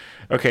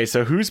 Okay,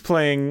 so who's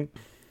playing?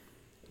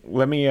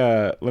 Let me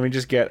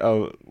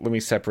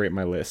separate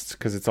my lists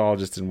because it's all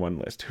just in one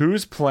list.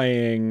 Who's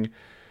playing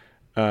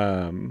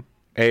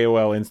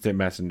AOL Instant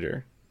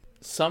Messenger?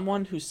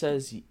 Someone who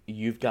says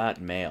you've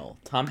got mail.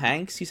 Tom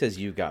Hanks, he says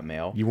you've got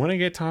mail. You want to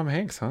get Tom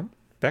Hanks, huh?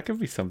 That could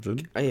be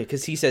something. Oh, yeah,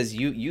 because he says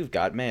you've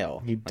got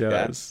mail. He like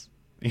does.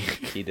 that.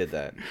 He did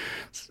that.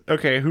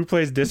 Okay, who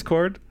plays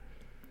Discord?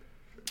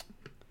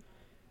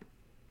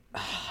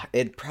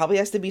 It probably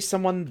has to be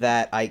someone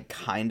that I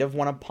kind of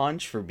want to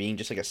punch for being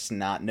just like a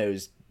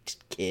snot-nosed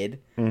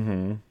kid.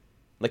 Mm-hmm.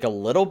 Like a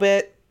little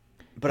bit,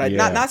 but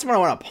not someone I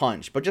want to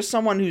punch, but just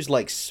someone who's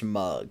like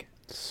smug.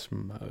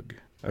 Smug.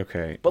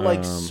 Okay. But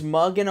like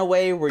smug in a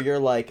way where you're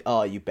like,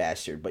 oh, you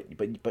bastard,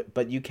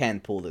 but you can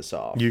pull this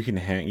off. You can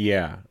hang.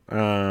 Yeah.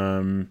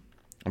 I'm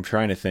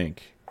trying to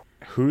think.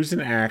 Who's an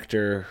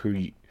actor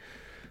who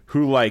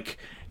like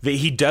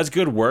he does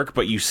good work,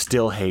 but you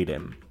still hate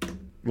him.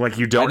 Like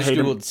you don't hate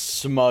him.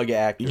 Smug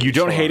actor. You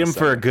don't hate him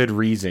for a good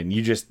reason.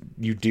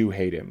 You do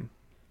hate him.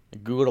 I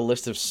Googled a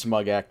list of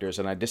smug actors,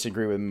 and I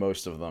disagree with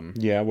most of them.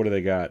 Yeah. What do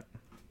they got?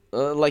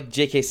 Like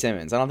J.K.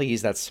 Simmons. I don't think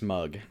he's that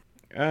smug.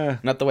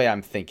 Not the way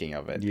I'm thinking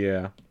of it.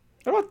 Yeah.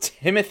 What about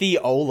Timothy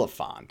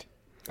Oliphant?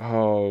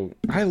 Oh,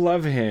 I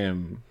love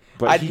him.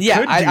 But I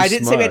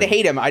didn't say we had to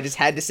hate him. I just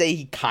had to say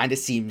he kind of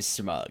seems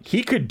smug.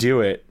 He could do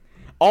it.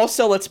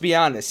 Also, let's be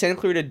honest. Santa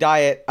Clarita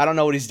Diet, I don't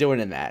know what he's doing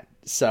in that.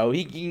 So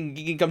he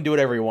can come do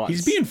whatever he wants.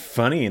 He's being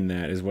funny in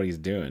that is what he's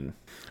doing.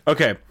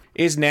 Okay.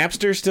 Is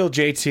Napster still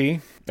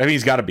JT? I mean,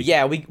 he's got to be.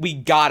 Yeah, we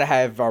got to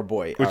have our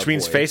boy. Which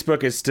means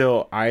Facebook is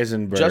still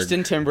Eisenberg.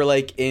 Justin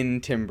Timberlake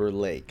in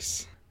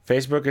Timberlakes.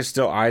 Facebook is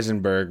still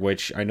Eisenberg,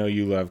 which I know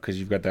you love because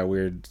you've got that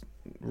weird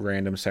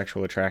random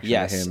sexual attraction to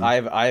him. Yes,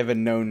 I have a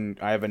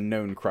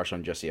known crush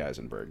on Jesse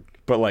Eisenberg.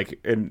 But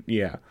like,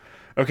 yeah.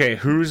 Okay,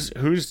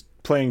 who's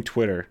playing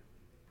Twitter?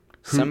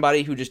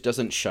 Somebody who just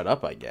doesn't shut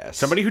up, I guess.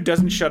 Somebody who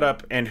doesn't shut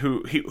up and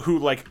who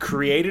like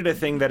created a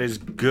thing that is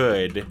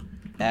good.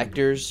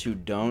 Actors who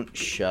don't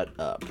shut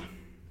up.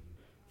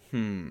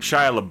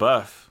 Shia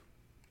LaBeouf.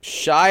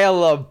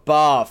 Shia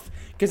LaBeouf,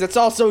 because it's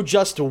also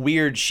just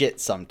weird shit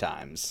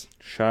sometimes.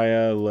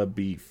 Shia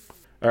LaBeouf.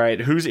 All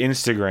right, who's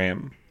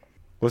Instagram?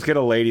 Let's get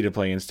a lady to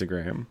play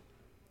Instagram.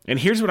 And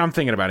here's what I'm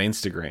thinking about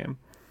Instagram.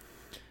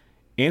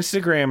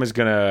 Instagram is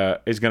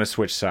gonna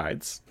switch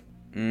sides.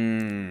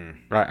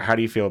 Right? How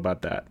do you feel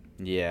about that?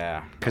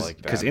 Yeah,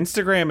 because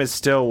Instagram is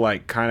still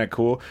like kind of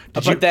cool.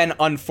 Then,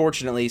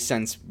 unfortunately,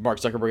 since Mark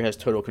Zuckerberg has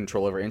total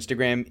control over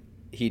Instagram,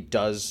 he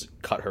does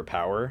cut her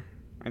power.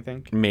 I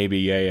think maybe,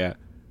 yeah,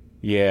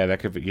 that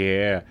could be,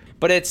 yeah.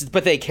 But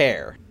they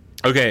care.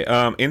 Okay,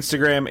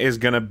 Instagram is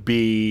gonna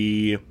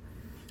be.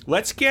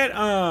 Let's get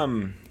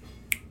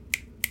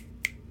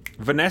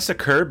Vanessa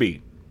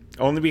Kirby,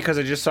 only because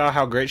I just saw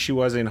how great she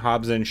was in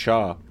Hobbs and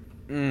Shaw.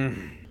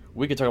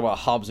 We could talk about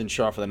Hobbs and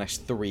Shaw for the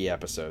next 3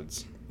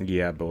 episodes.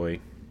 Yeah, boy.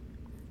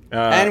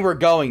 And we're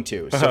going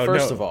to. So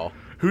first of all,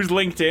 who's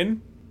LinkedIn?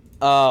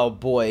 Oh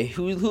boy,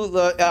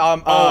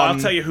 I'll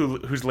tell you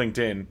who's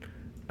LinkedIn.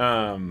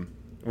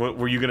 What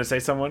were you gonna say?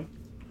 Someone?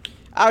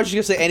 I was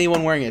just gonna say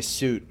anyone wearing a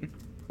suit.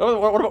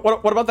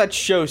 What about that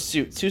show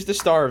Suits? Who's the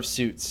star of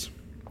Suits?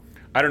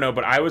 I don't know,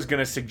 but I was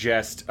gonna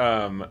suggest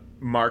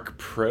Mark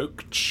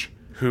Proch,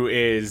 who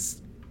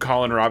is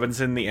Colin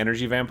Robinson, the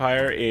energy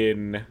vampire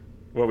in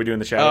What We Do in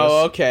the Shadows.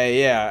 Oh, okay,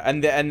 yeah,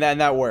 and then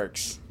that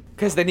works,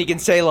 because then he can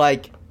say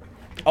like,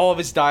 all of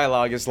his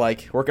dialogue is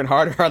like, working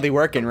hard, hardly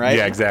working, right?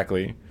 Yeah,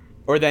 exactly.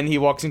 Or then he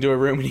walks into a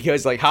room and he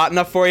goes like, hot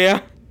enough for you?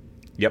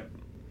 Yep.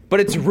 But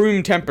it's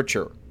room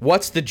temperature.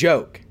 What's the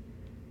joke?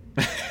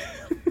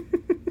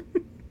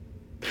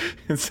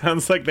 It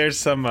sounds like there's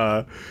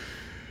some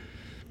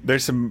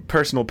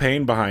personal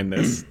pain behind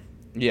this.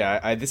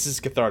 Yeah, this is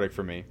cathartic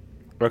for me.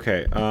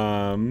 Okay.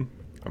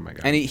 Oh my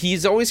god. And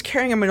he's always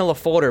carrying a manila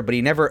folder, but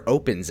he never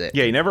opens it.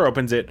 Yeah, he never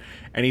opens it,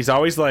 and he's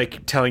always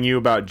like telling you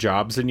about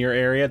jobs in your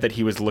area that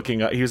he was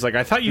looking up. He was like,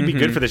 "I thought you'd be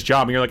good for this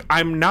job," and you're like,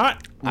 "I'm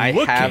not I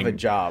looking." have a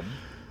job.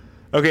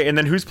 Okay, and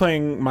then who's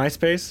playing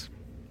MySpace?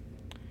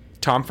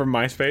 Tom from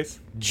MySpace.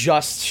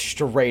 Just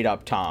straight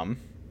up Tom.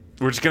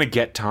 We're just gonna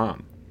get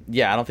Tom.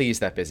 Yeah, I don't think he's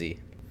that busy.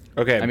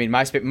 Okay. I mean,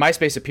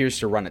 MySpace appears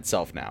to run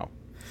itself now.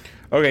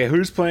 Okay,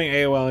 who's playing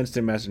AOL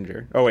Instant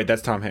Messenger? Oh wait,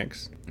 that's Tom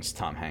Hanks. It's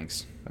Tom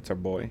Hanks. That's our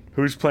boy.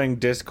 Who's playing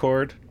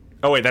Discord?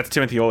 Oh wait, that's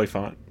Timothy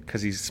Olyphant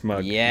because he's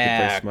smug. He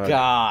Yeah, plays smug.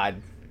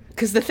 God.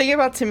 Because the thing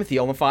about Timothy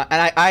Olyphant,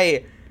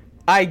 and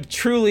I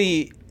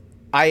truly,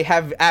 I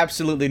have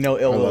absolutely no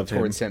ill will love him.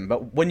 towards him.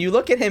 But when you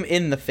look at him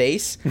in the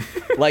face,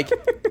 like,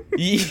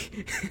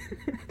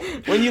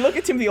 when you look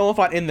at Timothy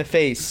Olyphant in the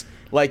face,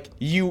 like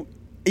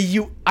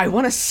I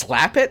want to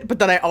slap it, but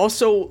then I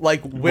also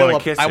like will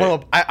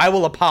I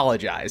will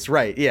apologize,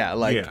 right? Yeah,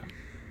 like. Yeah.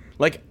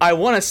 Like, I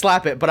want to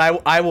slap it, but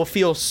I will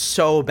feel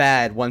so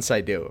bad once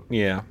I do.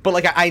 Yeah. But,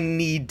 like, I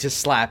need to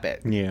slap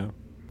it. Yeah.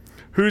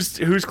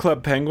 Who's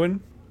Club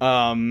Penguin?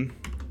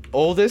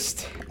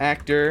 Oldest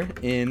actor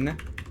in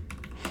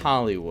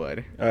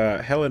Hollywood.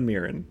 Helen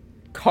Mirren.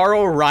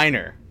 Carl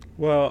Reiner.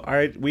 Well, all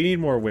right, we need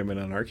more women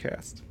on our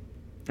cast.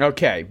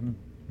 Okay.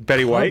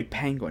 Betty White.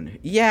 Penguin.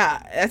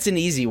 Yeah, that's an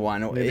easy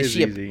one. It is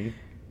easy.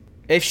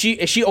 If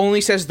she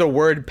only says the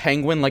word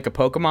penguin like a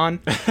Pokemon.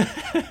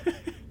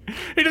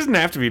 It doesn't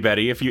have to be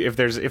Betty. If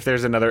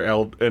there's another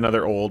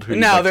old who.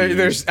 No,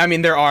 there's. I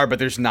mean, there are, but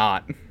there's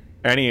not.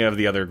 Any of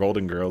the other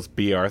Golden Girls.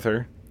 B.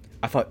 Arthur.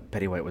 I thought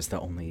Betty White was the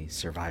only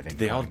surviving.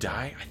 They all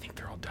die? I think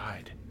they're all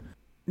died.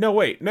 No,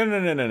 wait.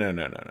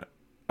 No.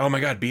 Oh my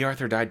God, B.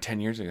 Arthur died 10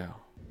 years ago.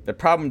 The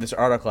problem with this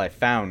article I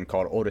found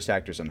called Oldest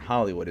Actors in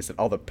Hollywood is that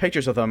all the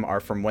pictures of them are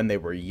from when they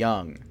were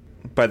young.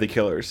 By the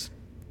Killers.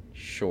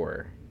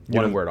 Sure.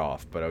 Yeah. One word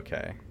off, but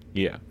okay.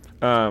 Yeah.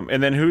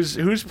 And then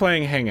who's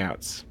playing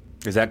Hangouts?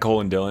 Is that Cole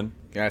and Dylan?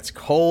 That's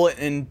Cole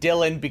and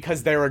Dylan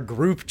because they're a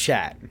group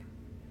chat.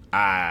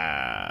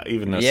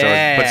 Even though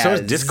Yeah. so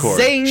is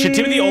Discord. Zing! Should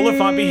Timothy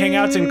Olyphant be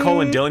Hangouts and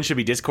Cole and Dylan should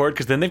be Discord?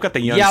 Because then they've got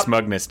the young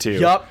smugness too.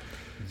 Yup.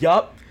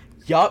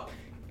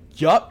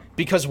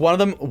 Because one of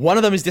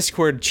them is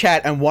Discord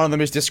chat and one of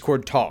them is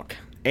Discord talk.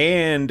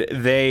 And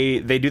they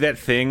do that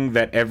thing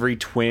that every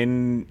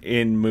twin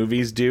in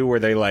movies do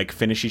where they like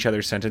finish each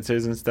other's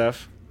sentences and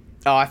stuff.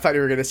 Oh, I thought you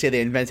were gonna say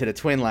they invented a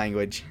twin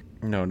language.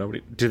 No,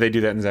 nobody. Do they do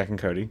that in Zack and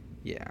Cody?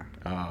 Yeah.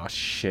 Oh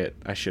shit!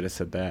 I should have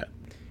said that.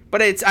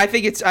 But I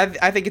think it's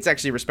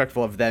actually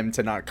respectful of them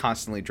to not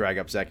constantly drag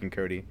up Zack and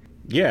Cody.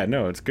 Yeah,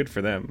 no, it's good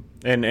for them,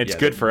 and it's Yeah,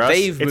 good for us.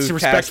 they've It's moved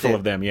respectful past it,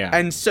 of them. Yeah,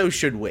 and so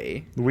should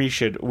we. we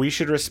should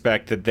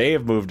respect that they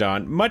have moved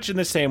on. Much in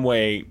the same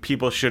way,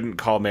 people shouldn't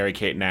call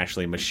Mary-Kate and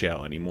Ashley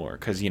Michelle anymore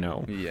because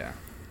Yeah.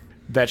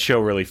 that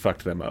show really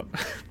fucked them up.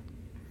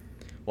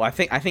 Well, I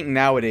think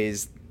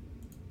nowadays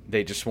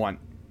they just want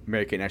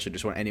Mary-Kate and Ashley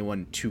just want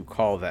anyone to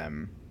call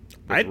them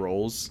with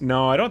roles.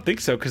 No, I don't think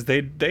so because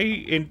they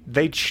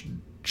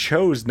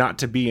chose not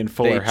to be in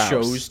Fuller House. They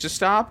chose to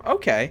stop?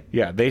 Okay.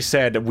 Yeah, they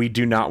said we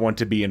do not want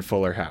to be in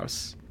Fuller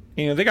House.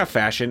 They got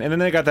fashion, and then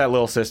they got that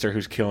little sister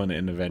who's killing it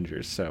in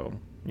Avengers. So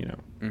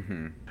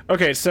Mm-hmm.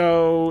 Okay,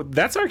 so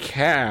that's our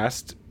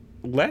cast.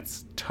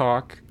 Let's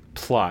talk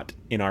plot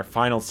in our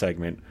final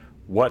segment.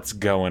 What's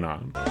going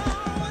on?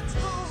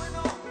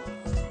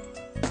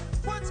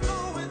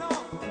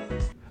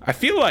 I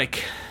feel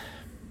like.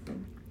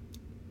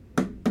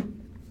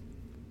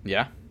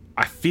 Yeah.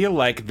 I feel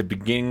like the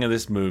beginning of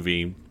this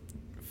movie,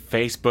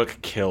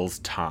 Facebook kills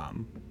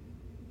Tom,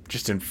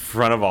 just in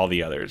front of all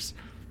the others.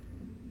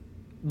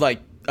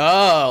 Like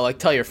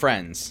tell your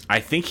friends. I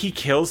think he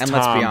kills And Tom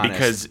let's be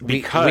honest, because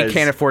we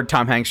can't afford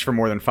Tom Hanks for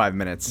more than 5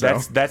 minutes. So.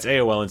 That's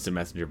AOL Instant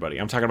Messenger, buddy.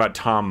 I'm talking about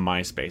Tom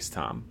MySpace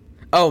Tom.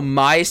 Oh,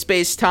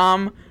 MySpace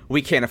Tom?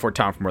 We can't afford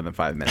Tom for more than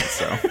 5 minutes,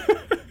 so.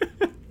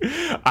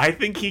 I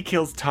think he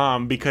kills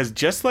Tom because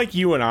just like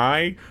you and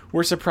I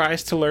were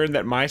surprised to learn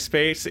that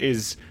MySpace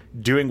is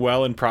doing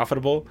well and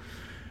profitable,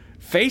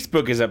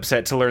 Facebook is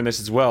upset to learn this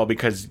as well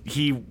because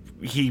he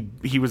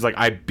was like,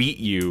 I beat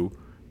you.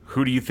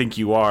 Who do you think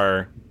you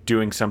are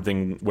doing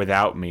something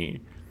without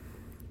me?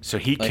 So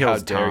he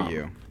kills Tom. How dare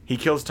you? He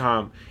kills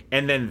Tom,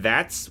 and then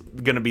that's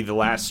gonna be the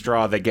last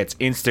straw that gets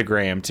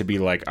Instagram to be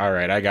like, all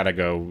right, I gotta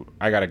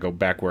go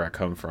back where I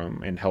come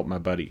from and help my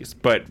buddies,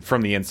 but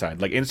from the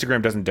inside. Like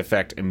Instagram doesn't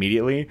defect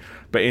immediately,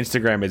 but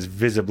Instagram is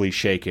visibly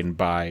shaken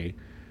by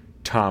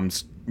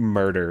Tom's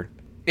murder.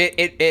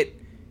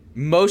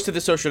 Most of the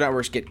social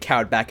networks get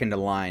cowed back into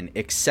line,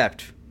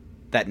 except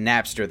that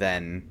Napster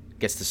then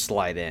gets to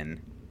slide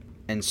in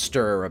and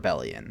stir a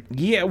rebellion.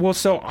 Yeah, well,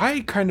 so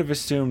I kind of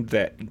assumed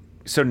that.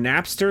 So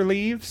Napster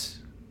leaves.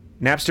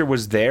 Napster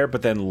was there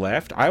but then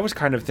left. I was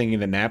kind of thinking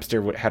that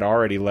Napster had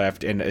already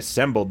left and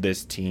assembled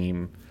this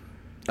team.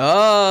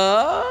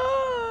 Oh.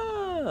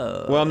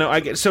 Well,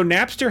 no, so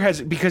Napster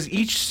has, because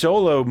each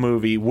solo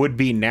movie would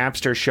be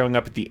Napster showing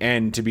up at the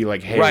end to be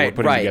like, hey, we're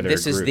putting together a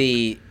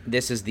group.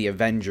 This is the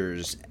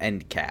Avengers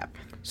end cap.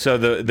 So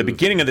the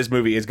beginning of this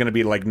movie is going to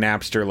be like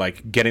Napster,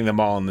 like getting them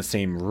all in the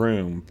same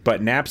room,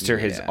 but Napster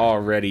has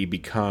already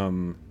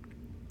become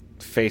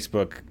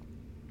Facebook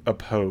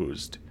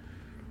opposed.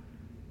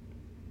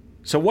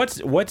 So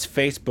what's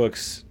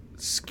Facebook's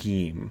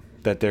scheme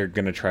that they're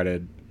going to try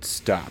to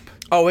stop?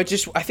 Oh, I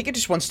think it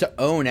just wants to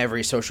own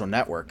every social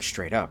network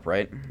straight up,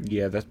 right?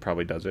 Yeah, that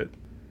probably does it.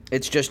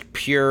 It's just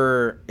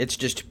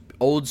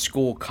old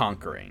school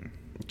conquering.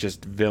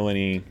 Just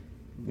villainy.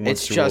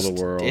 Wants to rule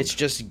the world. It's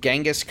just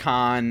Genghis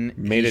Khan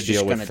made a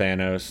deal with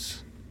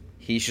Thanos.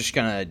 He's just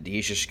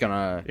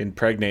gonna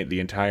impregnate the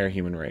entire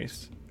human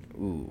race.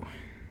 Ooh.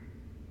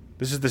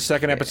 This is the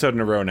second episode in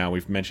a row now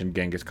we've mentioned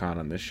Genghis Khan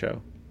on this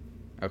show.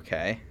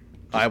 Okay.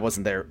 I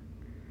wasn't there.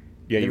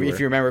 Yeah, if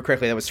you remember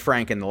correctly, that was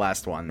Frank in the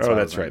last one. So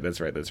that's right.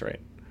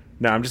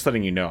 No, I'm just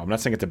letting you know. I'm not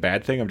saying it's a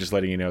bad thing. I'm just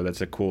letting you know that's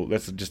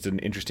just an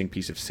interesting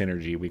piece of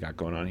synergy we got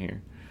going on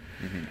here.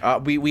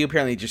 Mm-hmm. We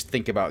apparently just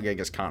think about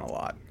Genghis Khan a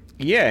lot.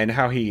 Yeah, and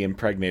how he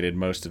impregnated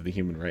most of the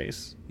human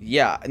race.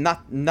 Yeah,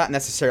 not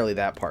necessarily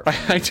that part.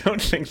 I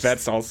don't think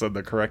that's also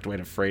the correct way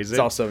to phrase it. It's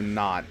also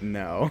not,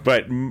 no.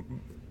 But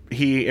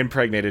he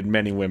impregnated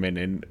many women,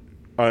 and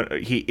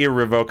he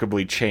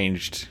irrevocably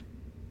changed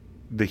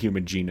the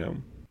human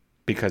genome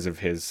because of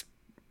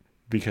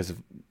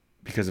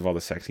all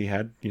the sex he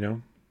had, you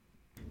know?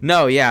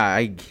 No, yeah,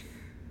 I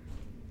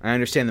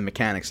understand the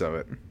mechanics of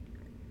it.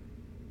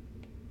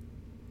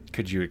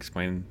 Could you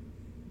explain?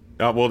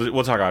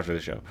 We'll talk after the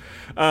show.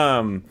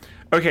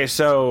 Okay,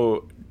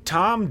 so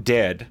Tom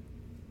dead.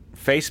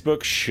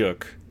 Facebook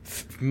shook.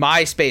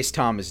 MySpace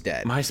Tom is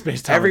dead.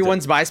 MySpace Tom.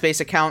 Everyone's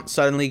MySpace account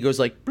suddenly goes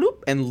like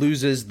bloop and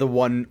loses the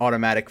one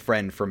automatic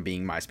friend from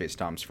being MySpace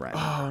Tom's friend.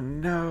 Oh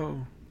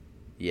no.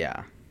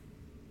 Yeah.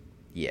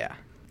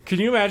 Can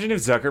you imagine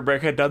if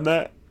Zuckerberg had done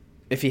that?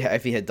 If he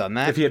had done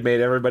that? If he had made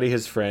everybody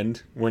his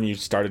friend when you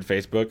started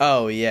Facebook?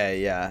 Oh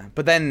yeah.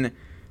 But then,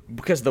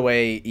 because of the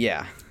way,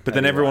 yeah. But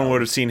then everyone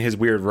would have seen his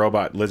weird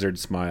robot lizard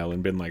smile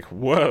and been like,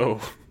 "Whoa."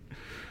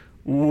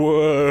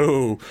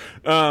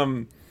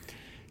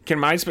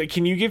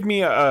 Can you give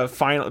me a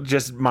final,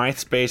 just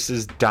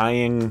MySpace's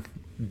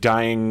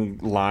dying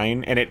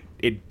line? And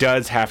it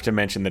does have to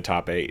mention the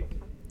top 8.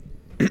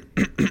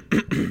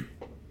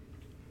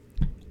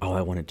 All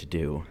I wanted to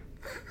do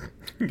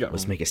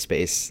was make a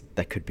space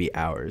that could be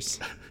ours.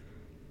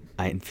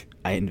 I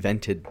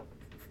invented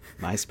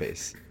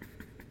MySpace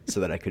so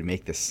that I could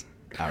make this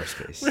our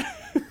space.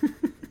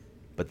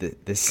 But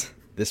this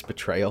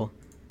betrayal,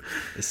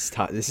 this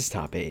is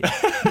top 8.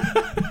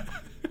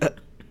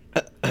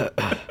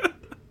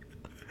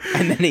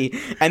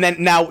 And then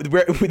now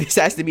this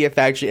has to be a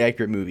factually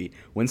accurate movie.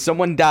 When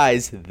someone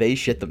dies, they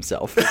shit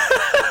themselves.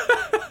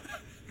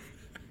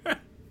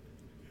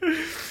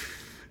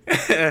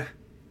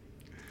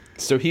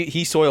 So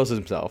he soils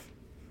himself,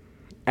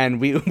 and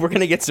we're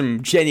gonna get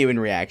some genuine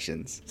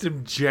reactions.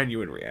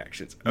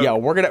 Oh. Yeah,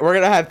 we're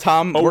gonna have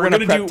Tom. Oh, we're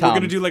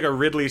gonna do like a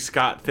Ridley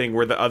Scott thing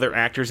where the other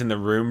actors in the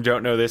room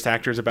don't know this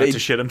actor's about to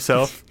shit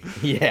himself.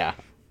 Yeah,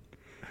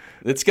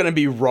 it's gonna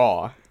be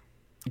raw.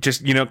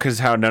 Just, because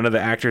how none of the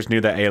actors knew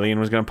that alien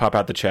was gonna pop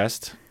out the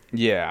chest.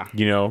 Yeah.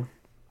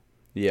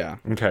 Yeah.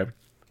 Okay.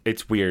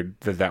 It's weird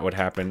that would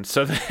happen.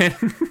 So then,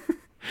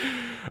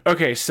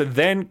 okay. So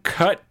then,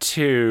 cut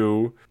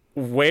to.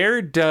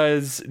 Where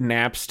does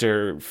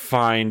Napster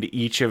find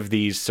each of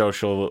these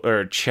social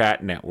or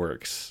chat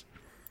networks?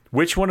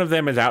 Which one of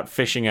them is out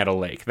fishing at a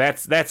lake?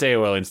 That's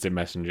AOL Instant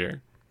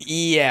Messenger.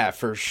 Yeah,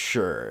 for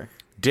sure.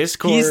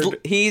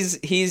 Discord. He's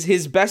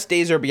his best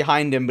days are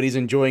behind him, but he's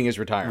enjoying his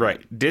retirement.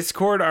 Right.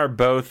 Discord are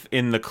both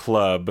in the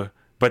club,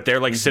 but they're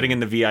like sitting in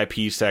the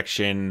VIP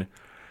section.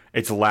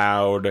 It's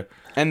loud,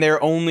 and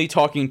they're only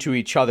talking to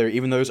each other,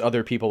 even though there's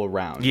other people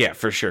around. Yeah,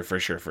 for sure.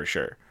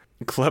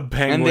 Club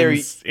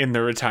Penguin's in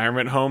the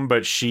retirement home,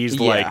 but she's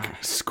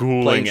like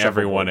schooling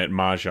everyone at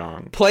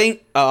mahjong. Playing,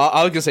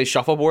 I was gonna say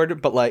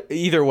shuffleboard, but like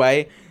either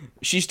way,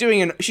 she's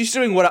doing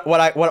what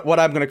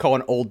I'm gonna call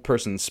an old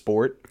person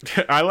sport.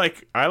 I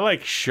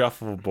like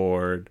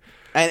shuffleboard,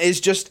 and it's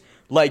just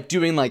like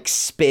doing like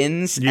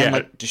spins and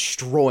like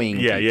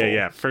destroying. Yeah, people.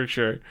 yeah, for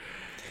sure.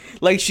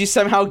 Like she's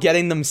somehow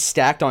getting them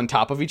stacked on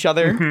top of each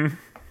other,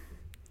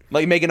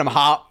 like making them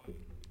hop.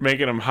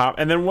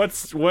 And then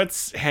what's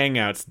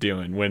Hangouts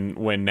doing when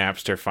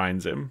Napster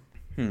finds him?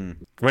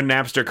 When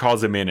Napster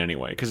calls him in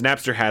anyway, because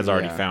Napster has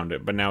already found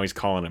him, but now he's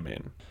calling him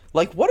in.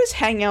 Like, what does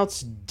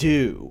Hangouts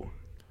do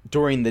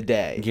during the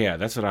day? Yeah,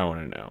 that's what I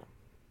want to know.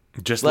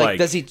 Just like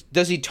does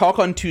he talk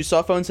on 2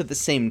 cell phones at the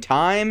same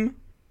time?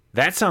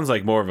 That sounds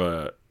like more of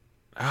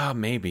a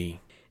maybe.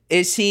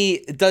 Is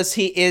he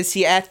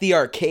at the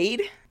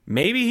arcade?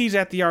 Maybe he's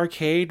at the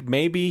arcade.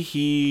 Maybe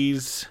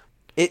he's.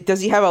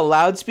 Does he have a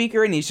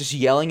loudspeaker and he's just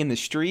yelling in the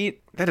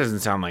street? That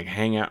doesn't sound like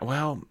Hangout.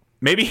 Well,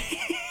 maybe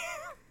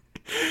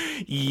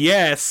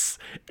Yes,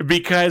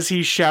 because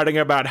he's shouting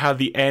about how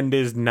the end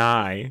is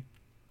nigh.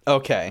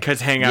 Okay.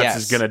 Because Hangouts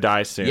is going to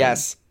die soon.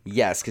 Yes,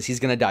 because he's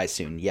going to die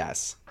soon.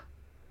 Yes.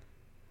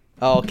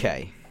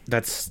 Okay.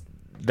 That's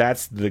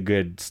the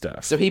good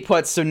stuff. So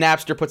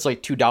Napster puts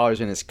like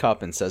 $2 in his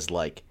cup and says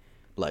like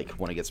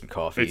want to get some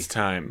coffee? It's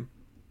time.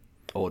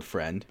 Old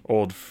friend.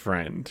 And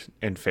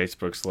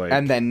Facebook's like...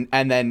 And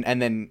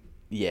then,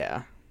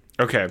 yeah.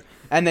 Okay.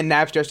 And then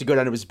Napster has to go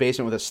down to his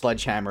basement with a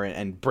sledgehammer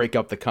and break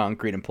up the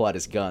concrete and pull out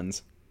his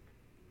guns.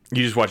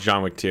 You just watched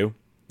John Wick 2?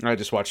 I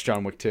just watched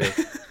John Wick 2.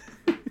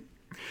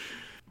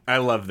 I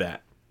love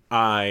that.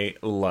 I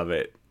love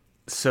it.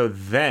 So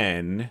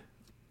then,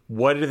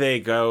 what do they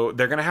go?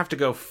 They're going to have to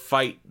go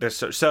fight.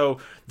 So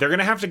they're going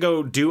to have to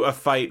go do a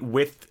fight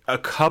with a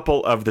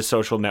couple of the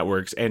social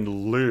networks and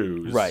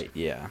lose. Right,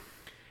 yeah.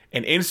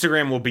 And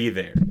Instagram will be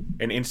there.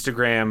 And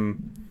Instagram...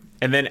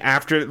 And then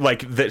after,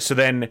 so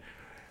they're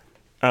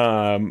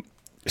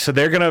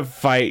going to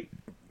fight,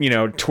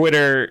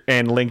 Twitter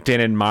and LinkedIn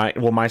and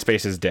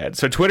MySpace is dead.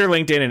 So Twitter,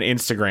 LinkedIn, and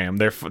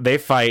Instagram, they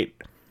fight.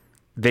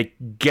 They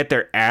get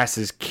their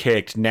asses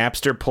kicked.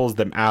 Napster pulls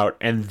them out.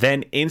 And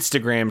then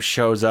Instagram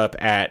shows up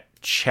at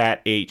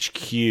Chat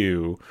HQ.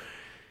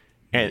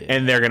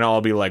 And they're going to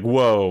all be like,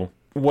 whoa,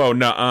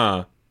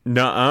 nuh-uh.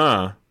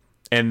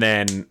 And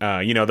then,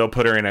 they'll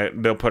put her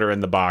in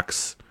the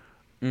box.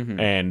 Mm-hmm.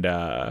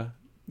 And,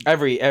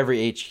 Every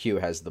HQ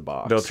has the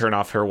box. They'll turn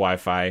off her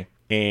Wi-Fi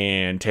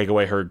and take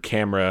away her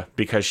camera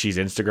because she's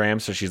Instagram,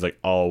 so she's like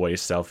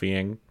always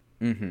selfieing.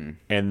 Mm-hmm.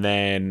 And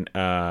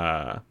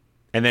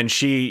then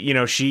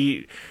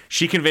she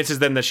convinces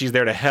them that she's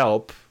there to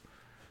help,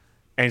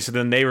 and so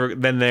then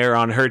they're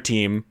on her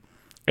team,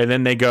 and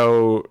then they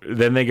go.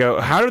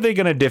 How are they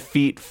going to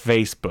defeat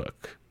Facebook?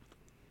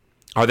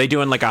 Are they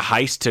doing like a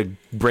heist to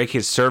break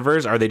his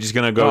servers? Are they just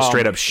going to go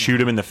straight up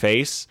shoot him in the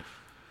face?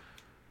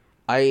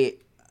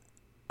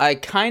 I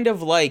kind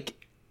of like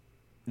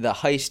the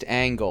heist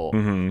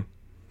angle,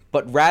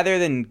 but rather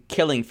than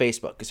killing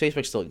Facebook, because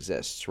Facebook still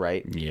exists,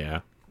 right? Yeah.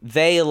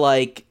 They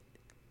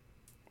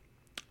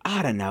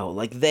I don't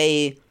know,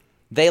 they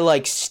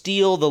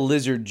steal the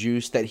lizard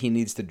juice that he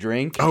needs to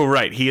drink. Oh,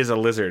 right. He is a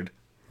lizard.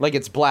 Like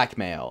it's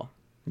blackmail.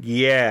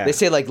 Yeah. They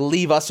say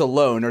leave us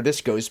alone or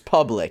this goes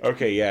public.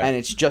 Okay, yeah. And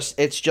it's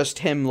just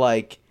him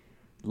like.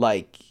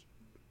 And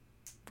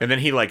then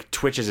he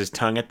twitches his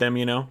tongue at them,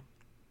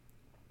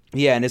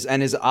 Yeah, and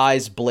his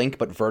eyes blink,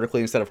 but vertically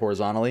instead of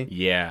horizontally.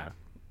 Yeah,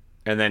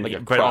 and then,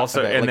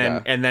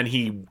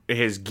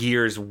 his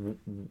gears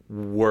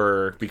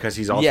were because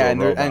he's also a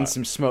robot. And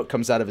some smoke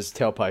comes out of his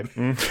tailpipe.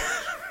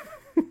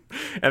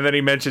 And then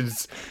he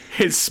mentions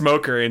his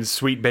smoker in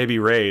Sweet Baby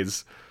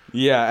Ray's.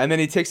 Yeah, and then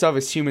he takes off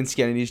his human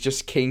skin and he's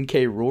just King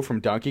K. Rool from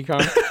Donkey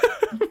Kong.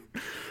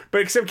 But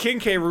except King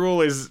K.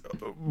 Rool is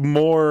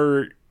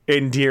more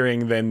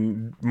endearing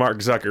than Mark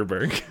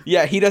Zuckerberg.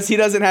 Yeah, he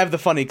doesn't have the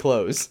funny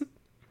clothes.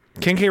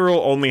 King K. Rool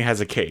only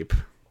has a cape.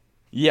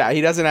 Yeah,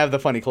 he doesn't have the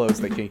funny clothes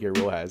that King K.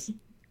 Rool has.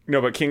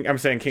 No, but King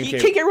K. King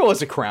K. Rool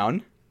has a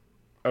crown.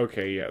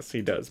 Okay, yes,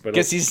 he does, but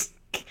because he's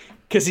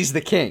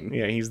the king.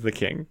 Yeah, he's the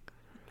king.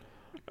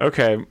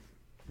 Okay.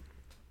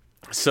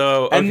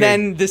 So and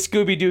then the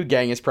Scooby-Doo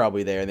gang is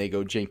probably there, and they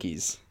go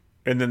Jinkies.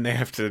 And then they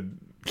have to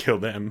kill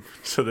them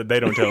so that they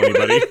don't tell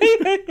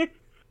anybody.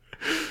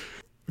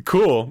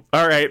 Cool.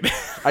 All right.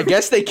 I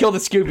guess they kill the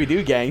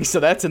Scooby-Doo gang, so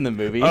that's in the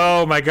movie.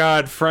 Oh my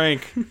God,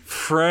 Frank.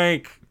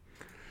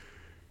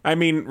 I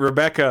mean,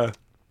 Rebecca.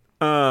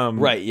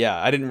 Right, yeah.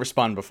 I didn't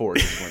respond before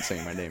because you weren't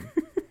saying my name.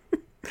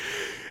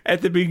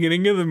 At the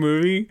beginning of the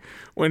movie,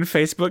 when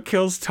Facebook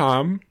kills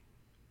Tom.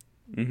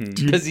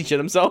 Does he shit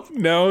himself?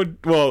 No.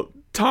 Well,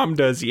 Tom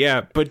does,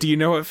 yeah. But do you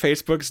know what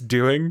Facebook's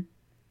doing?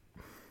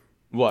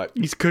 What?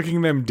 He's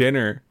cooking them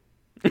dinner.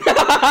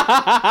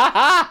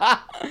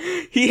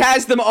 He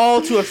has them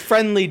all to a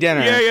friendly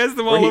dinner. Yeah, he has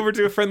them all over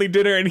to a friendly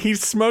dinner, and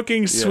he's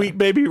smoking Sweet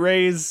Baby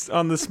Ray's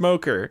on the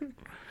smoker.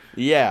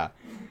 Yeah.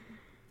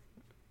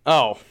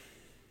 Oh.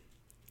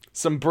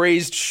 Some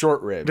braised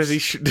short ribs. Does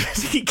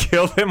he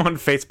kill them on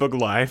Facebook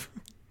Live?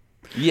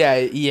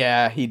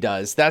 Yeah, he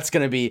does. That is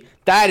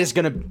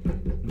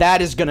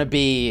gonna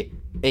be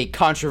a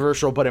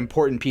controversial but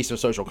important piece of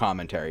social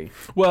commentary.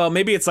 Well,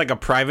 maybe it's like a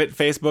private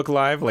Facebook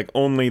Live, like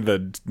only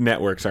the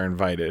networks are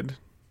invited.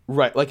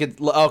 Right,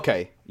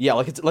 okay.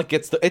 Yeah, it's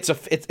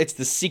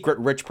the secret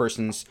rich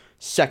person's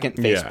second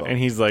Facebook. Yeah, and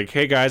he's like,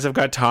 "Hey guys, I've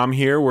got Tom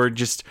here. We're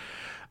just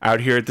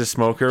out here at the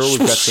smoker. We've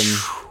got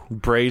some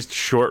braised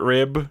short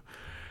rib."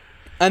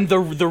 And the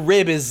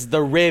rib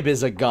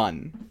is a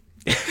gun.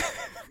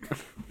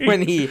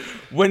 when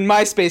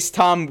MySpace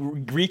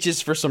Tom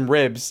reaches for some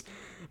ribs,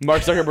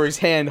 Mark Zuckerberg's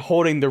hand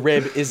holding the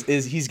rib is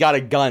he's got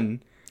a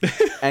gun,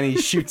 and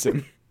he shoots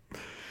him.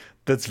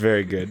 That's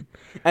very good.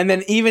 And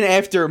then even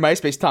after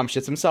MySpace Tom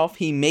shits himself,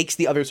 he makes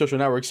the other social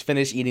networks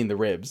finish eating the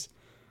ribs.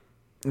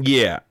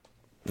 Yeah,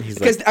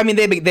 because I mean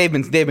they've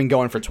been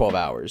going for 12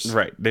 hours.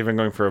 Right, they've been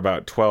going for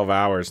about 12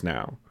 hours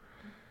now.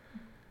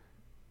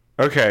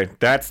 Okay,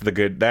 that's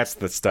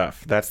the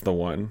stuff. That's the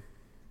one.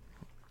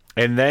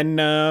 And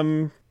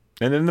then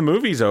And then the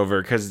movie's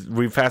over because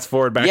we fast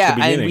forward back to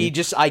the beginning.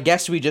 And I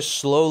guess we just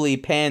slowly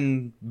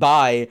pan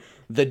by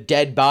the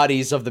dead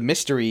bodies of the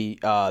mystery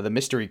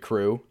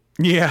crew.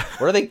 Yeah.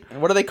 What do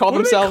they call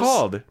themselves? What are they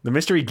called? The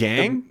Mystery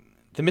Gang?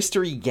 The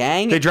Mystery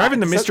Gang? They drive in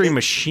the Mystery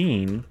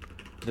Machine.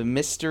 The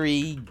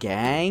Mystery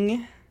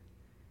Gang?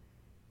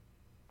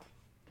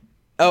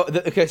 Oh,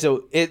 okay.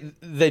 So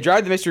they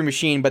drive the Mystery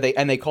Machine, but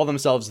they call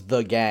themselves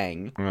the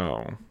Gang.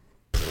 Oh.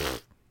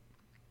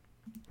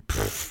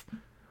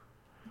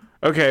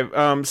 Okay.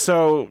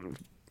 So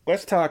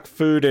let's talk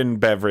food and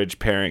beverage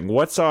pairing.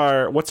 What's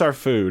our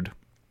food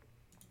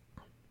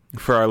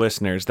for our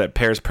listeners that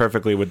pairs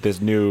perfectly with this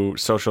new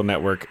Social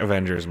Network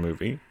Avengers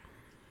movie?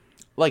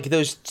 Like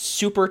those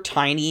super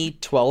tiny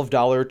 $12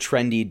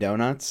 trendy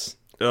donuts.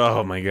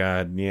 Oh my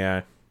god,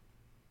 yeah.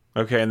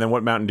 Okay, and then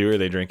what Mountain Dew are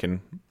they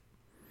drinking?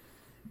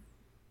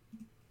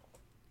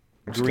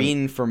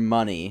 Green for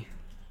money.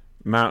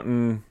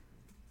 Mountain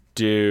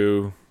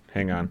Dew.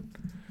 Hang on.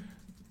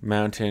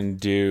 Mountain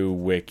Dew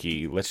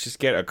Wiki. Let's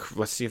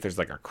see if there's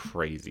like a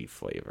crazy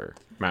flavor.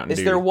 Mountain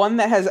Dew. Is there one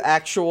that has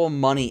actual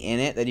money in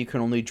it that you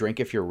can only drink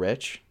if you're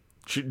rich?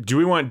 Do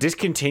we want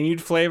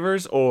discontinued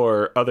flavors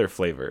or other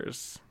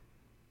flavors?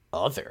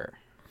 Other.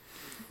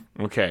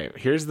 Okay,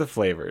 here's the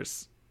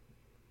flavors.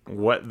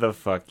 What the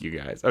fuck, you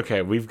guys?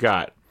 Okay, we've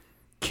got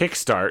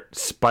Kickstart,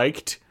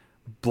 Spiked,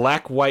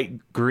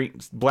 black/white /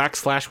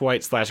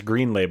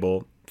 green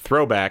label,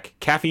 Throwback,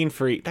 caffeine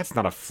free. That's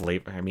not a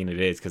flavor. I mean,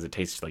 it is because it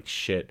tastes like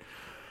shit.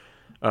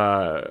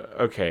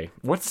 Okay,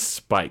 what's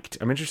Spiked?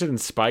 I'm interested in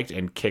Spiked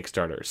and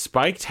Kickstarter.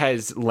 Spiked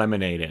has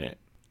lemonade in it.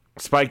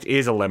 Spiked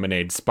is a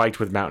lemonade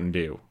spiked with Mountain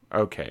Dew.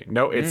 Okay,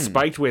 no, it's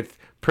spiked with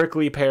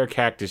prickly pear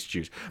cactus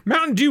juice.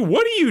 Mountain Dew,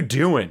 what are you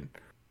doing?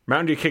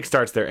 Mountain Dew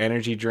Kickstart's their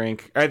energy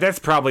drink. That's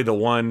probably the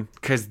one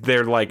because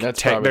they're like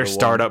they're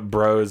startup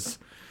bros.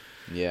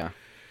 Yeah.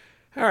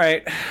 All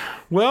right.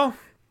 Well,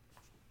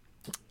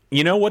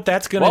 you know what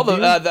that's gonna do.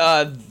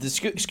 The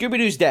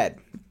Scooby-Doo's dead.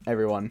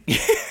 Everyone.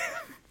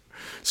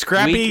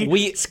 Scrappy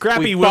we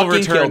will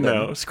return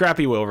though.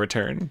 Scrappy will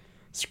return.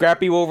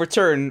 Scrappy will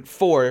return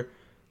for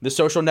the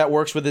Social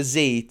Networks with a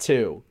Z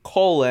too. :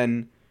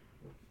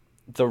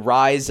 the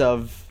rise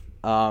of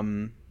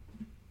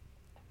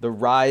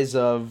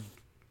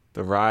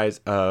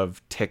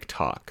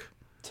TikTok.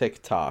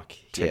 TikTok.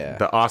 Yeah.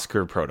 The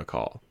Oscar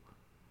Protocol.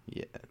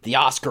 Yeah. The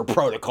Oscar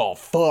Protocol.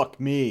 Fuck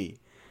me.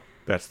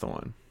 That's the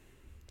one.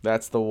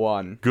 That's the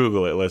one.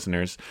 Google it,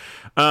 listeners.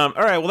 All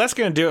right, well, that's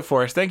going to do it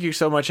for us. Thank you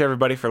so much,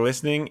 everybody, for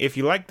listening. If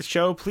you like the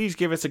show, please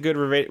give us a good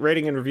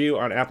rating and review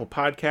on Apple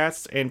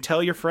Podcasts, and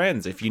tell your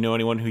friends if you know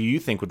anyone who you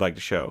think would like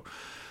the show.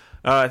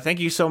 Thank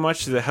you so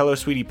much to the Hello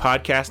Sweetie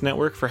Podcast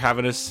Network for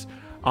having us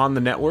on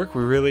the network.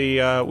 We really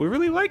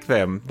like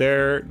them.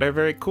 They're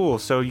very cool.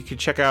 So you can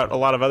check out a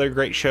lot of other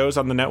great shows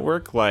on the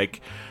network,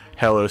 like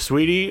Hello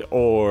Sweetie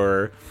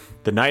or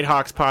the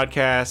Nighthawks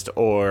podcast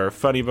or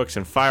Funny Books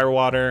and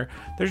Firewater.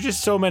 There's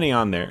just so many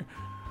on there.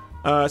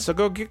 So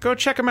go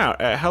check them out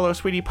at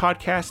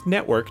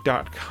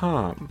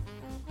HelloSweetiePodcastNetwork.com.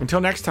 Until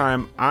next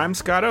time, I'm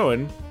Scott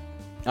Owen.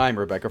 I'm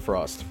Rebecca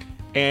Frost.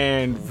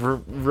 And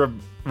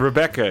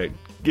Rebecca,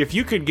 if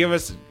you could give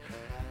us...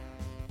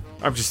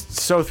 I'm just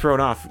so thrown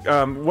off.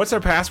 What's our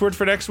password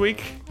for next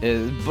week?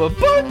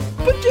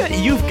 But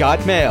you've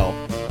got mail.